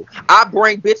supposed to do. I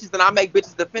bring bitches and I make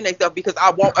bitches defend themselves because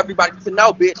I want everybody to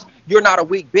know, bitch, you're not a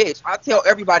weak bitch. I tell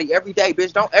everybody every day,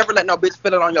 bitch, don't ever let no bitch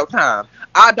feel it on your time.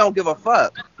 I don't give a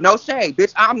fuck. No shade,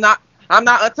 bitch. I'm not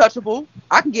untouchable.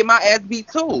 I can get my ass beat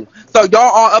too. So y'all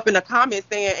all up in the comments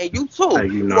saying, and you too,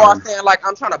 you are saying like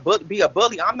I'm trying to be a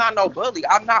bully. I'm not no bully.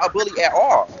 I'm not a bully at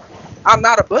all. I'm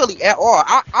not a bully at all.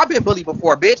 I've been bullied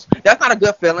before, bitch. That's not a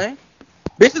good feeling.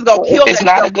 Bitches go kill. It's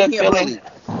not a good feeling.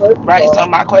 Right. So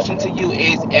my question to you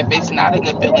is, if it's not a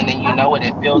good feeling and you know what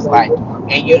it feels like,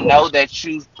 and you know that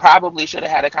you probably should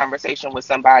have had a conversation with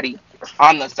somebody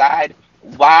on the side,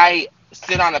 why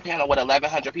sit on a panel with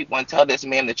 1,100 people and tell this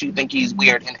man that you think he's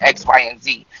weird and X, Y, and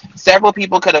Z? Several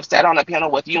people could have sat on a panel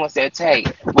with you and said, hey,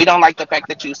 we don't like the fact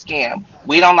that you scam.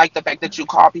 We don't like the fact that you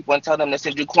call people and tell them to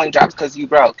send you coin drops because you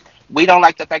broke. We don't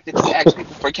like the fact that you ask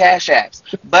people for cash apps.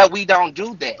 But we don't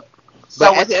do that.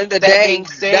 But at the end of the day,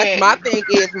 that's my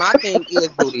thing is,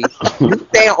 Booty, you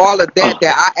saying all of that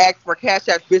I ask for cash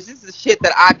apps, bitch, this is shit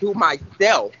that I do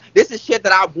myself. This is shit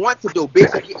that I want to do,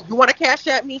 bitch. You want to cash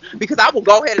app me? Because I will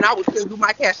go ahead and I will send you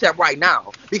my cash app right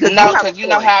now. Because you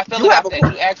know how I feel about that.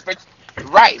 You ask for...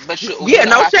 Right, but you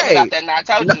no shade. About that. And I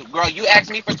told you, girl, you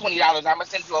asked me for $20. I'm gonna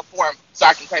send you a form so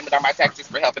I can claim it on my taxes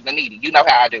for helping the needy. You know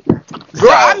how I do. Girl,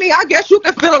 I mean, I guess you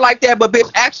can feel it like that, but bitch,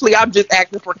 actually, I'm just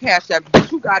asking for cash app. Bitch,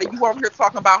 you got it. You over here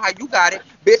talking about how you got it.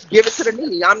 Bitch, give it to the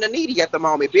needy. I'm the needy at the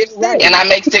moment, bitch. Right. And I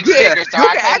make six figures, so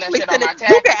I can actually send it on my taxes.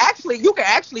 You can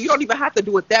actually, you don't even have to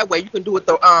do it that way. You can do it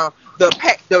the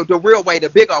real way, the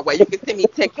bigger way. You can send me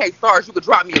 10K stars. You could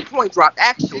drop me a coin drop,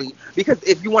 actually, because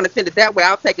if you want to send it that way,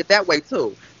 I'll take it that way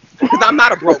too. Because I'm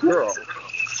not a broke girl.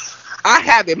 I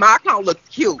have it. My account looks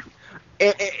cute,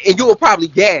 and you will probably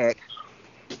gag.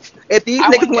 If these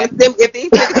niggas want to send me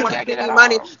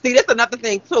money, see, that's another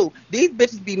thing too. These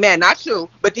bitches be mad, not you,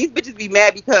 but these bitches be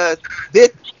mad because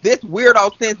this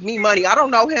weirdo sends me money. I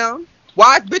don't know him.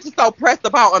 Why is bitches so pressed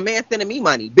about a man sending me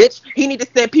money? Bitch, he need to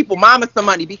send people mamas some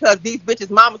money because these bitches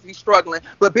mamas be struggling,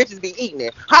 but bitches be eating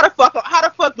it. How the fuck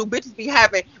do bitches be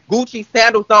having Gucci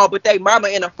sandals on, but they mama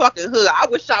in a fucking hood? I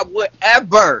wish I would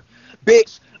ever,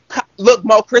 bitch, look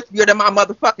more crispier than my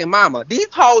motherfucking mama. These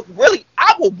hoes really,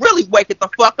 I will really wake it the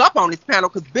fuck up on this panel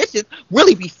because bitches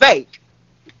really be fake.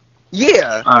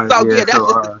 Yeah. That's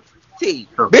just T.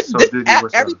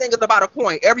 Everything is about a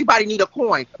coin. Everybody need a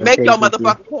coin. Make your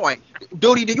motherfucking coin.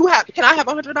 Duty, can I have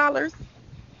 $100?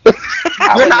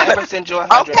 I would never send you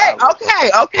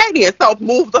 $100. Okay then. So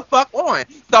move the fuck on.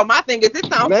 So my thing is, it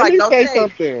sounds like no shade.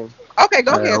 Something. Okay,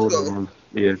 go ahead, sis.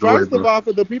 Yeah, First of all,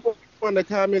 for the people in the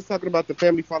comments talking about the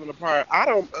family falling apart, I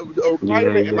don't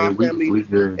requirement in my family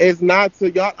is not to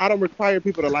y'all. I don't require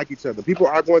people to like each other. People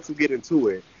are going to get into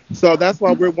it. So that's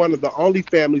why we're one of the only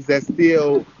families that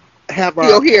still have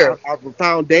our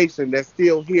foundation that's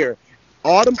still here.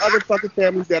 All them other fucking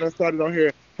families that are started on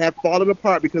here have fallen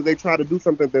apart because they try to do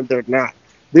something that they're not.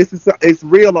 It's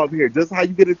real over here. Just how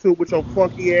you get into it with your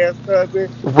funky ass cousin.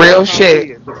 Real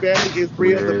shit. The family is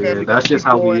real. The family that's just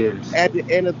how we is. At the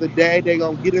end of the day, they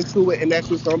gonna get into it, and that's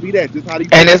just gonna be that. Just how you.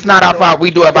 And it's not our fault.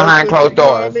 We do it behind closed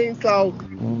doors. You know what I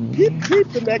mean? So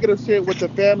keep the negative shit with the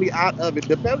family out of it.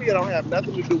 The family don't have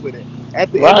nothing to do with it.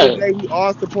 At the end of the day, we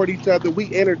all support each other.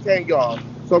 We entertain y'all.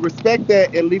 So respect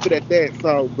that and leave it at that.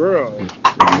 So, girl.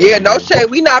 Yeah, no shade.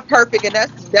 We not perfect, and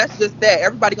that's just that.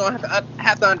 Everybody gonna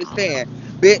have to understand.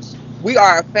 Bitch, we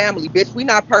are a family, bitch. We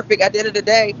not perfect. At the end of the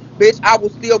day, bitch, I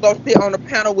will still go sit on the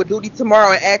panel with Duty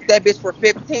tomorrow and ask that bitch for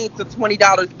 $15 to $20,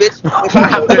 bitch. If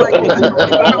I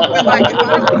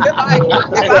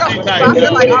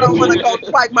feel like I don't want to go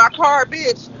swipe my card,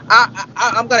 bitch,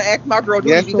 I'm gonna ask my girl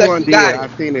Duty because she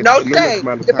got it. No shade.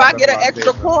 If I get an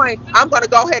extra coin, I'm gonna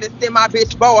go ahead and send my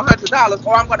bitch Bo $100,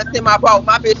 or I'm gonna send my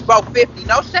bitch Bo $50.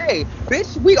 No shade,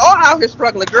 bitch. We all out here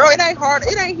struggling, girl. It ain't hard.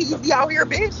 It ain't easy out here,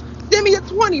 bitch. Send me a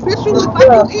 20, bitch. You look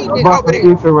like you eating it over there.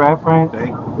 Future reference.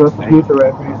 Just for future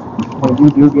reference. When you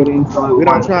do get into it, we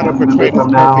don't try to portray this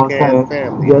perfect ass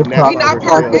family. Just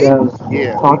talk to them.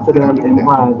 Yeah. Talk to them in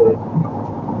private.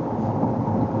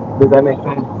 Does that make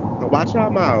sense? Watch your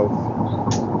mouth.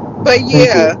 But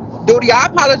yeah, Duty, I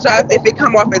apologize if it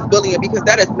come off as bullying because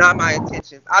that is not my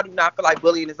intentions. I do not feel like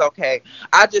bullying is okay.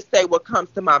 I just say what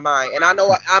comes to my mind. And I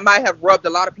know I might have rubbed a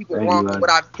lot of people wrong with what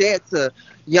I've said to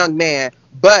young man,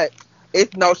 but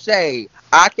it's no shade.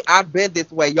 I've been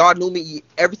this way. Y'all knew me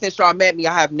ever since y'all met me.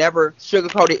 I have never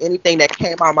sugarcoated anything that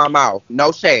came out of my mouth.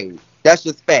 No shade. That's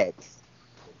just facts.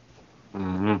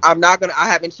 Mm-hmm. I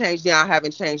haven't changed then, I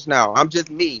haven't changed now. I'm just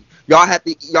me. Y'all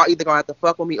either gonna have to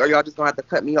fuck with me or y'all just gonna have to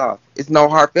cut me off. It's no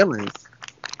hard feelings.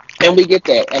 And we get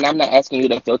that. And I'm not asking you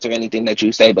to filter anything that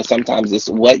you say, but sometimes it's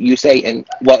what you say and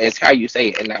it's how you say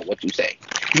it and not what you say.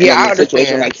 Yeah, and in I a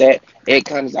situation understand. like that, it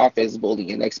comes off as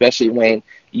bullying, especially when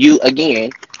you,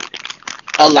 again,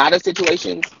 a lot of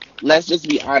situations, let's just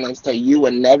be honest, you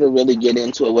would never really get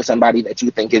into it with somebody that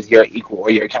you think is your equal or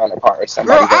your counterpart or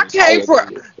somebody Girl, I that is came higher for than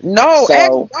you. no,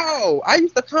 So I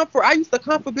used to come for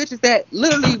bitches that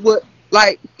literally would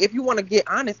like. If you want to get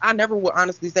honest, I never would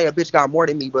honestly say a bitch got more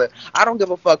than me, but I don't give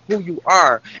a fuck who you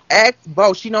are. Ask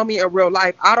Bo, she know me in real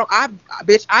life.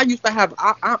 Bitch, I used to have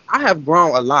I have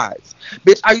grown a lot.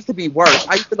 Bitch, I used to be worse.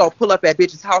 I used to go pull up at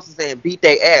bitches' houses and beat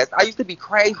their ass. I used to be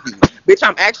crazy. Bitch,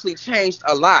 I'm actually changed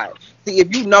a lot. See,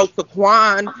 if you know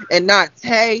Taquan and not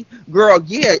Tay, girl,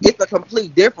 yeah, it's a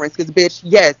complete difference. Cause bitch,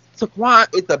 yes, Taquan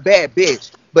is a bad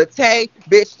bitch. But Tay,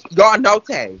 bitch, y'all know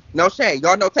Tay. No shame.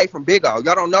 Y'all know Tay from Bigo.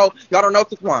 Y'all don't know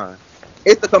Taquan.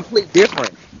 It's a complete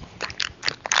difference.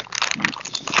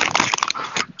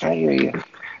 I hear you.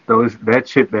 That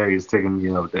chip bag is taking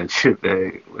me out. That chip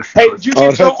bag. Hey, did you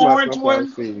get your orange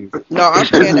one? No, I'm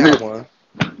paying that one.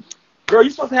 Girl, you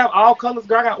supposed to have all colors.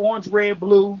 Girl, I got orange, red,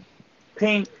 blue,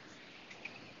 pink.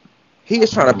 He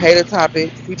is trying to pay the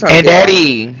topics. He trying And to get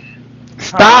Daddy,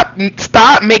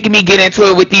 stop making me get into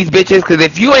it with these bitches. Cause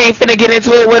if you ain't finna get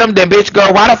into it with them, then bitch,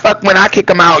 girl, why the fuck when I kick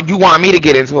them out, you want me to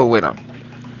get into it with them?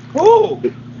 Who?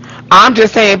 I'm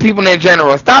just saying, people in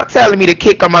general. Stop telling me to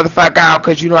kick a motherfucker out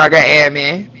because you know I got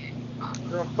admin.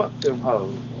 Girl, fuck them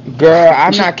hoes. Girl,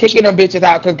 I'm not kicking them bitches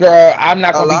out because, girl, I'm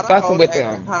not a gonna be lot of fussing hoes with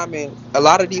asking them. comments. A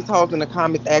lot of these hoes in the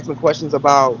comments asking questions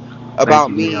about Thank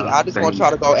you, me. Leon. I just Thank want you.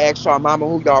 y'all to go ask y'all mama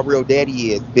who y'all real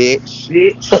daddy is, bitch.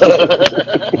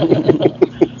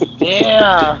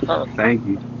 Yeah. Thank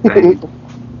you. Thank you.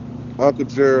 Uncle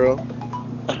Gerald.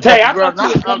 Tay, I Girl, thought you not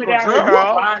was coming Uncle down here. You a Gerald.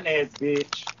 fine ass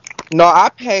bitch. No, I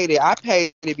paid it. I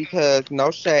paid it because no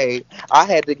shade. I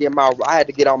had to get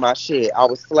on my shit. I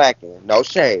was slacking. No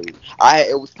shade.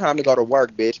 It was time to go to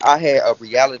work, bitch. I had a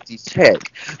reality check.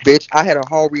 Bitch, I had a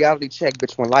whole reality check,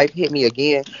 bitch. When life hit me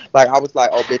again, like I was like,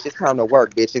 oh bitch, it's time to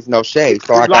work, bitch. It's no shade.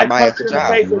 So I got Life my ass punch a you in the job.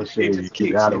 face No and it shade. just You kicks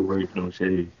gotta you. work. No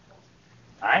shade.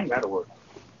 I ain't gotta work.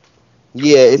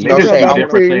 Yeah, it's You no Niggas feel shade. do I Double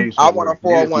want different T? things for I want a work.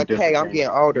 Niggas do 401k. different I'm getting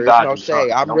things. You older. It's gotta no do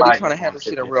shade. something. I'm really Nobody trying to just gonna handle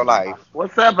shit sit in there real and do life. nothing.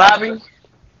 What's up, Bobby?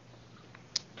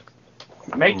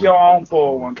 Make your own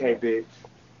 401k, bitch.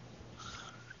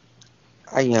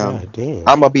 I am. God damn.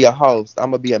 I'm gonna be a host.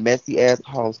 I'm gonna be a messy ass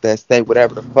host that say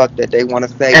whatever the fuck that they want to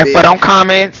say, And for them bitch.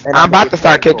 comments, And I'm I'm gonna about get to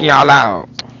start paid kicking for it. y'all out.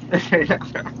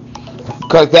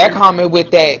 Cause that comment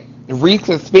with that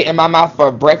Rece spit in my mouth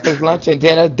for breakfast, lunch, and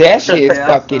dinner, that shit is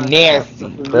fucking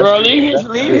nasty. That's Girl, leave his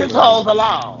disgusting. hoes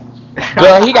alone.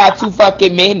 Girl, he got too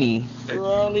fucking many.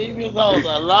 Girl, leave his hoes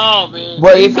alone, bitch.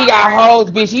 Well, Leave if he my got friend.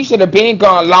 hoes, bitch, he should have been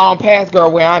gone long past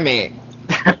girl where I'm at.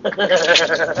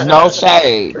 No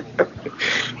shade.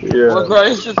 Well, Yeah. girl,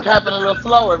 it's just happening a little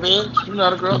slower, bitch. You know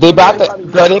the girl.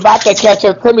 Everybody. They about to catch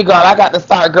up to me, girl. I got to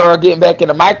start, girl, getting back in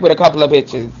the mic with a couple of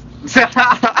bitches.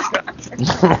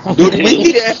 Dude, we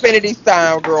see the infinity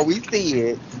sign, girl. We see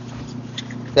it.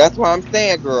 That's what I'm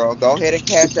saying, girl. Go ahead and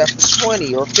cash out for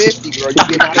 20 or 50, girl. You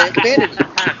getting out of infinity.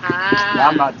 Yeah,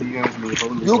 I'm about to use me.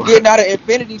 Hold You on. getting out of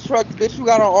infinity trucks, bitch. You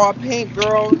got on all pink,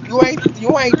 girl. You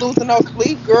ain't losing no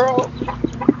sleep, girl.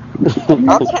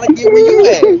 I'm trying to get where you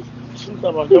at. She talking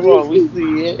about, come on, we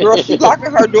see Girl, she it.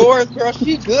 locking her doors, girl.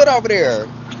 She good over there.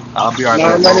 I'll be right No,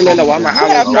 back. no, no, Don't no, hold no. me Why my You down. have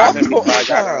olives I'll be dropping right multiple before I back.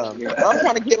 got them? incomes. I'm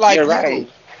trying to get like You're right.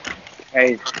 you.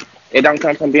 Hey, it don't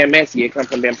come from being messy. It comes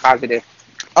from being positive.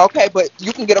 Okay, but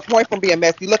you can get a point from being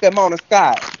messy. Look at Mona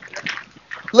Scott.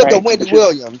 Look at Right, Wendy but you,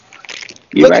 Williams.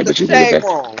 you're Look at right, the but you can get shade that.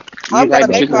 room. You're I'm right, gonna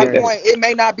but you make can my get that. point. It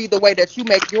may not be the way that you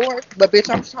make yours, but bitch,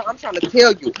 I'm trying to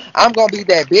tell you, I'm gonna be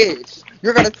that bitch.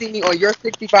 You're gonna see me on your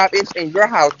 65-inch in your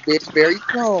house, bitch, very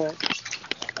soon.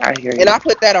 I hear And you. I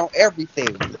put that on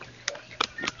everything.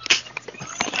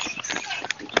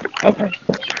 Okay.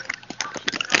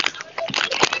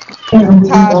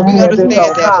 Taj, we Okay, bitch,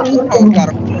 understand so that, but you hoes got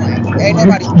a point. Ain't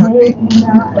nobody perfect.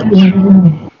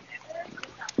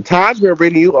 Todd's been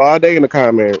reading you all day in the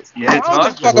comments. I Yeah, don't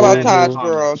give a Todd's fuck been about reading the Taj, Mm-hmm.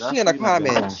 girl. comments. I She in the see that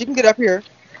comments. down. She can get up here.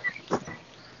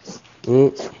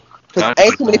 Mm. Because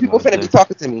ain't too many people finna be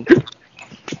talking to me.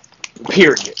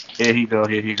 Period. Here he go.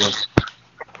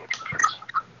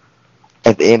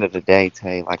 At the end of the day,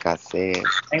 Tay, like I said,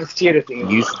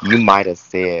 you might have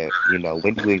said,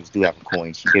 Wendy Williams do have a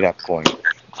coin. She did have a coin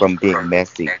from being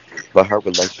messy, but her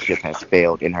relationship has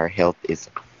failed and her health is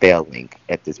failing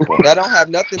at this point. That don't have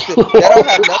nothing to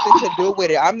do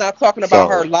with it. I'm not talking about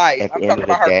her life. I'm talking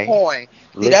about her coin.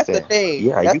 See, that's the thing.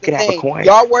 Yeah, that's you can have a coin.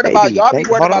 Y'all worried about the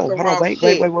wrong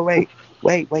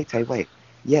shit. Wait, Tay, wait.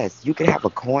 Yes, you can have a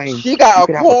coin. She got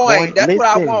a coin. That's what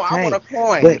I want. I want a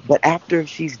coin. But after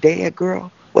she's dead,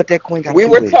 girl, what that coin got to do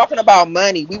with? We were talking about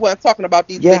money. We weren't talking about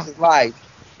these bitches' lives.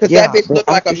 Because that bitch looked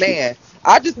like a man.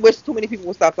 I just wish too many people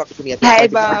would stop talking to me at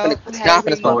this point.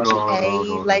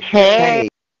 Hey,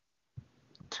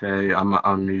 Tay, I'm gonna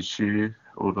unmute you.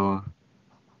 Hold on.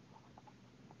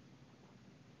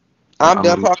 I'm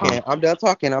done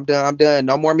talking. I'm done.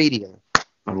 No more media.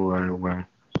 Where?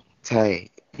 Tay.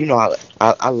 I love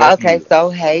you. Okay, so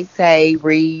hey, Tay,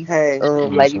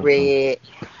 Rece, Lady Red,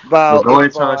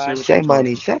 Bo, Shay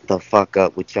Money, shut the fuck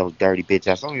up with your dirty bitch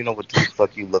ass. I don't even know what the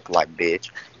fuck you look like,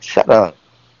 bitch. Shut up.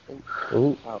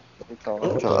 Ooh.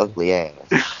 With your ugly ass.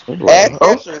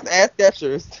 Ass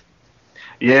Skechers.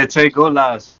 Yeah, Tay, go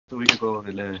last so we can go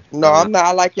over there. No, I'm not.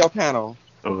 I like your panel.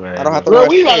 Right. I don't have to Well,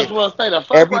 we might as well say the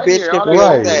fuck every right bitch here. can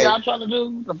All that y'all trying to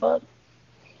do, the fuck?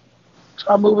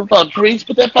 Try moving phone. Reese,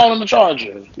 put that phone on the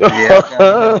charger. Yeah.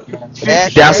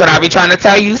 That's what I be trying to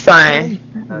tell you, son.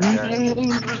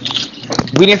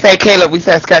 We didn't say Caleb, we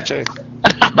said Skechers.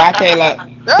 Bye, Caleb.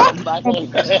 Bye,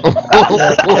 Caleb.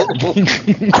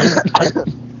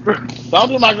 Don't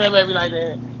do my grandbaby like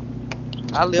that.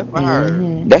 I live for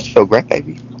her. That's your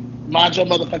grandbaby. Mind your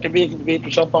motherfucking business, bitch,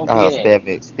 with your phone.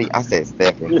 Savage. I said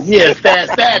savage. Yeah,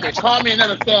 savage. Call me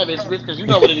another savage, bitch, because you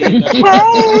know what it is.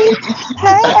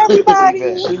 Hey,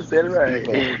 everybody. She said it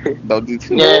right. Don't do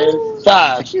too much.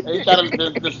 Tosh,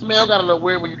 the smell got a little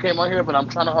weird when you came on here, but I'm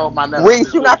trying to hold my nose.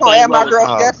 Reese, you not going to add my girl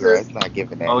Skechers? It's not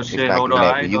giving that. Oh, shit, hold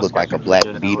on. You look like a black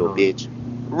beetle, bitch.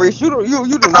 Reese, you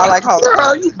do not like how...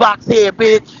 Girl, you box head,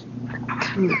 bitch.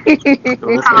 I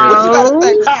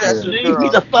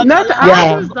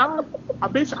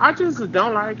just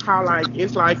don't like how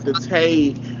it's like the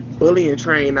Tay bullying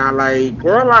train now. Like,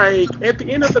 girl, at the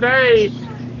end of the day,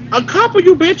 a couple of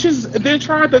you bitches then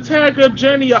tried to tag up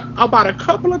Jenny about a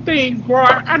couple of things, girl.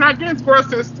 And I guess, girl,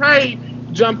 since Tay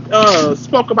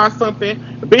spoke about something,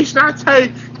 bitch, not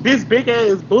Tay, this big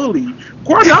ass bully.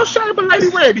 Girl, no shame, but Lady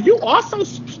Red, you also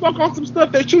spoke on some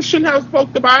stuff that you shouldn't have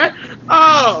spoke about.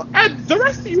 And the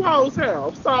rest of you hoes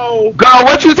have. So, girl,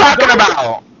 what you talking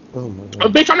about?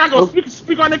 Bitch, I'm not gonna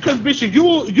speak on it because bitch,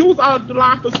 you was out the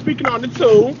line for speaking on it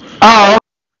too. Oh.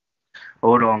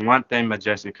 Hold on, one thing,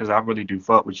 Majestic, because I really do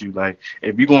fuck with you. Like,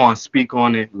 if you gonna speak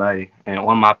on it, and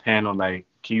on my panel, can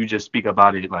you just speak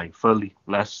about it fully?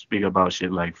 Let's speak about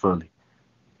shit fully.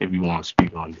 If you want to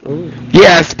speak on it.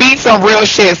 Yeah, speak some real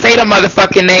shit. Say the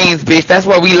motherfucking names, bitch. That's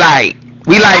what we like.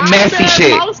 We like messy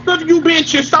shit. Most of you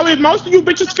bitches. So if most of you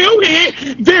bitches feel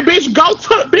hit, then bitch go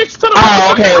to the.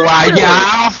 Oh, okay. Well, yeah,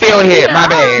 I don't feel hit. My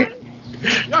bad.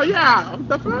 Oh yeah.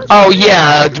 The first. Oh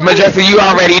yeah, Majestic, you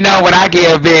already know what I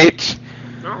give, bitch.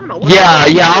 I don't know.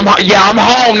 I'm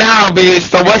home now, bitch.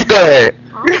 So what's good?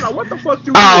 I don't know what the fuck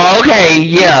you. Oh, okay,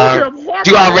 yeah.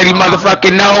 You already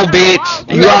motherfucking know,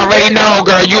 bitch. You already know,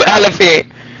 girl. You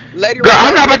elephant. Girl,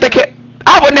 I'm not about to kick.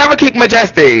 I would never kick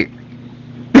Majestic.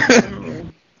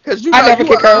 Cause you never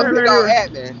kick her.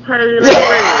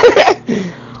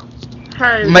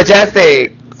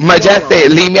 Majestic,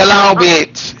 leave me alone,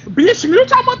 bitch. Bitch, you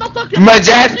talking about the fucking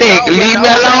Majestic, leave me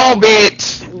alone,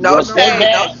 bitch. No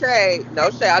shade.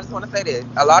 I just want to say this.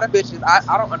 A lot of bitches,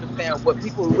 I don't understand what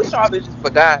y'all bitches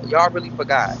forgot. Y'all really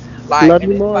forgot. And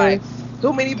it's like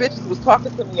too many bitches was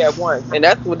talking to me at once, and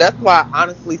that's why,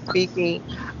 honestly speaking,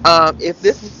 if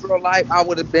this was real life, I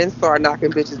would have been started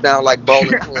knocking bitches down like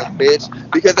bowling pins, bitch.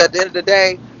 Because at the end of the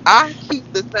day, I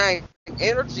keep the same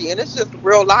energy, and it's just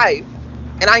real life,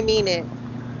 and I mean it.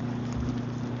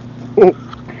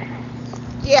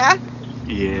 Yeah.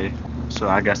 Yeah. So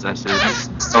I guess that's it.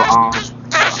 So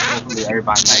hopefully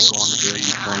everybody like going to do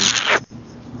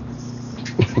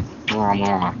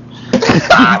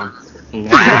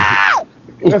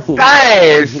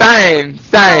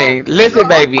Same. Listen,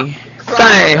 baby.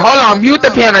 Same. Hold on. Mute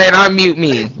the piano and unmute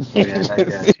me. Yeah, I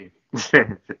got you.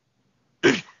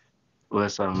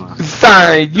 What's up, man?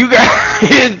 Son, you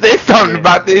guys, there's something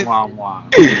about this.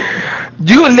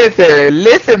 You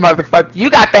listen, motherfucker. You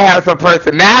got to have some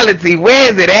personality.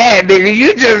 Where is it at, nigga?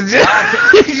 You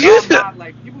just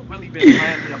like people really been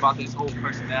playing me about this whole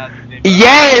personality thing.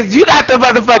 Yes, you got the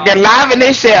motherfucking live and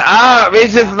this shit up.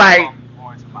 It's just like.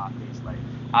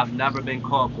 I've never been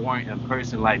called boring in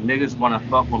person. Like niggas wanna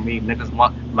fuck with me. Niggas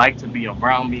like to be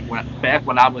around me. Back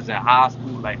when I was in high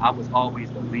school, like I was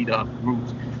always the leader of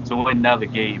groups. So it never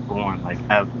gave boring like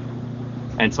ever.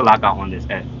 Until I got on this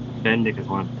app. Then niggas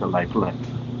wanted to like play.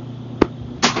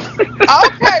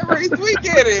 Okay, Rece, we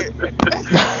get it.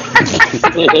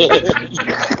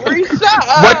 Rece, shut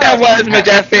up. What that was,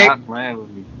 Majestic? Stop playing with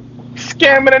me.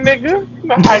 Scamming a nigga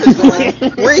in high school.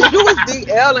 Rece, you was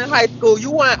DL in high school.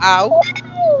 You weren't out.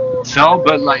 So,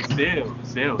 but like still.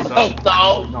 So.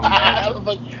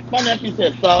 My nephew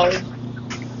said so.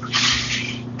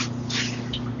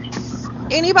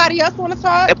 Anybody else want to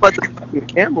talk? But the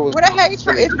camera was What a hate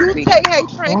train. If you say hate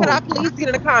train, can I please get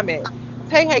in the comments?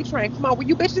 Say hate train. Come on, where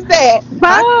you bitches at?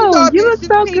 Bo, you look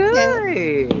so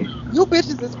good. You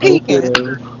bitches is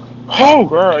peeking. Oh,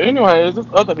 girl. Anyways, this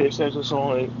other bitch says just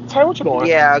on. Tay, what you doing?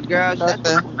 Yeah, girl.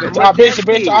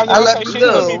 Bitch, I I love say you. shit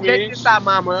to me, Check bitch. this out,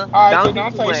 mama.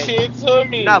 Don't say shit to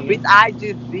me. No, bitch, I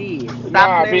just did. Stop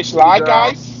Nah, playing bitch, with me, like girl.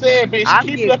 I said, bitch, I'm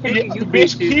keep getting it up in sick your of you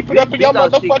bitch, bitches. keep it up in your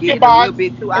Bigo shit motherfucking getting a box. little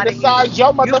bit too And out of besides hand.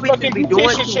 your You motherfucking bitches be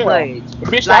doing beautician too shit. much.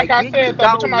 Bitch, Like, like I bitches said, though,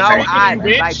 bitch, I'm don't not know speaking to you, either.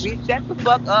 bitch. Like, bitch, shut the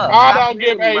fuck up. I Stop don't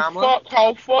give playing with me, a mama. fuck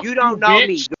how fuck You don't know bitch.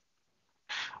 me.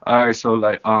 Alright, so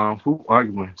like who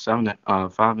arguing? 5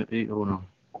 and 8, hold on.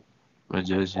 I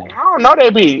don't know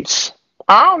that bitch.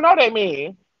 I don't know that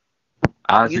man.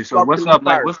 You So spoke what's to me up?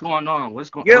 Like first. what's going on?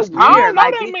 You're I weird. don't know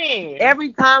Like, that bitch, man.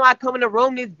 every time I come in the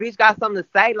room, this bitch got something to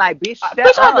say. Like, bitch, shut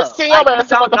Bitch, I haven't up. seen Like, your you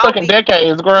ass in don't know motherfucking me.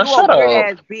 decades, girl. You a Shut weird up.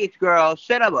 ass bitch, girl.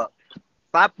 Shut up.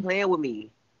 Stop playing with me.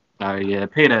 Alright, yeah,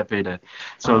 pay that.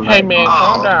 So Hey, like man,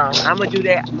 calm down. I'm gonna do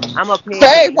that. I'm gonna pay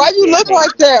Hey, for why you look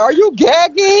like that? Are you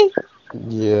gagging?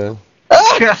 Yeah.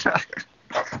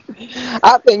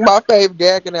 I think my fave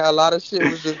gagging and a lot of shit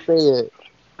was just said.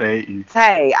 Thank you.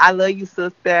 Hey, I love you,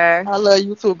 sister. I love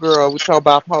you too, girl, with your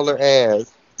bipolar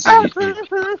ass.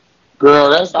 Girl,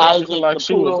 that's Isaac like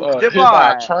she was hit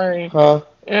by a Jabbar, train Huh?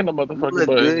 and the you motherfucking look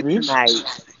bus, good bitch. tonight.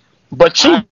 But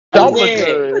you don't look Isaac.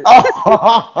 good.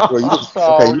 Girl, you Oh.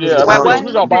 okay? So, You yeah, just Wait, bitch, what?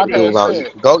 we Who gonna said do that? bypass about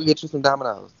that. go get you some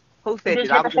Domino's. Who said Bitch,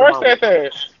 that? I number was in the 4 said moment.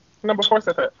 that. Number 4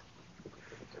 said that.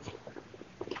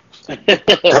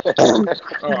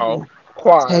 Oh,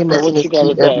 Hey, quiet. So Miss what you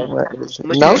gotta Keep say? everywhere.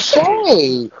 No Majestic.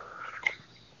 shade.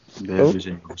 That bitch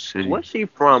ain't no city. Where's she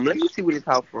from? Let me see where this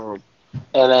house from.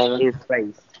 Atlanta. In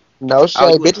space. No Oh,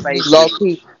 shade. you a Bitches be space low bitch.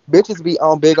 key. Bitches be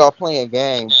on big old playing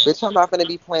games. Bitch, I'm not gonna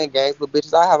be playing games with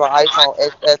bitches. I have an iPhone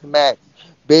XS Max.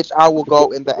 Bitch, I will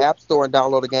go in the App Store and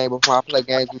download a game before I play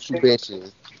games with you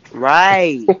bitches.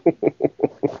 Right.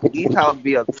 These hoes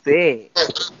be upset.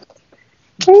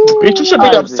 Bitch, you should be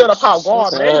Isaac. upset of how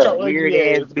God made your Weird ugly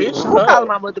ass ass, bitch. bitch. Shut Who calling up.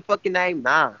 my motherfucking name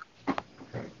now?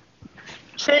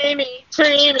 Trini.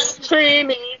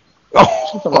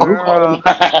 She's talking about who calling Girl.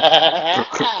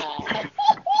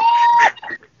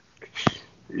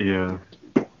 Yeah.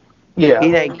 Yeah.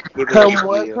 He ain't giving no Come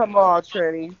on, give. come on,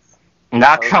 Trini.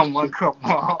 Now Oh, come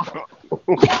on.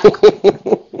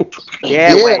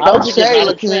 that Yeah, way. no Isaac is shade, not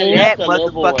a tranny. Lakeem. He's That a little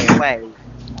motherfucking boy. way.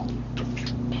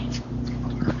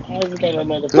 Isaac ain't a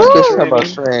This motherfucking bitch talking about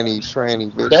tranny.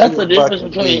 tranny, bitch. She That's a the difference fucking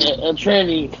between bee. a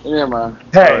tranny. Never mind.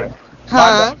 All Hey, right.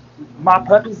 Huh? my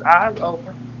puppy's eyes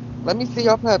open. Let me see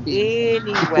your puppy.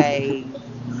 Anyways.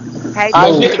 Hey,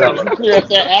 Move, Isaac, Boochie. did you fella. clear up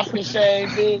that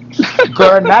aftershave, bitch?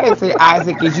 Girl, now they say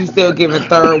Isaac is you still giving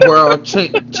third world Girl,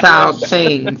 child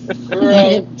chains.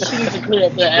 girl, she needs to clear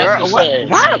up that Girl, aftershave.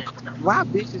 why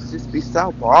bitches just be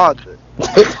so bothered?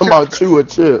 They talking about you a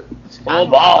chip. Oh, Oh,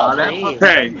 balls. that Man.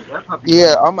 puppy, that puppy Yeah,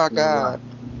 cute. oh my You know what? God.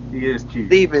 He is cute.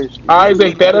 Steven, you Isaac,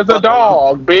 leave me that the is a fuck alone.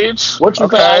 dog, bitch. What you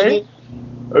say, Okay? Isaac?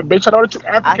 Bitch, I know that you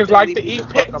I Africans said like leave to me the eat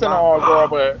fuck pets and alone. all, girl,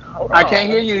 but hold I can't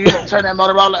hear on. you. You gotta turn that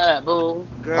Motorola app, boo.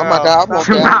 Oh my Girl, God, I stop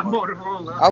want that. playing Not with me. Motorola.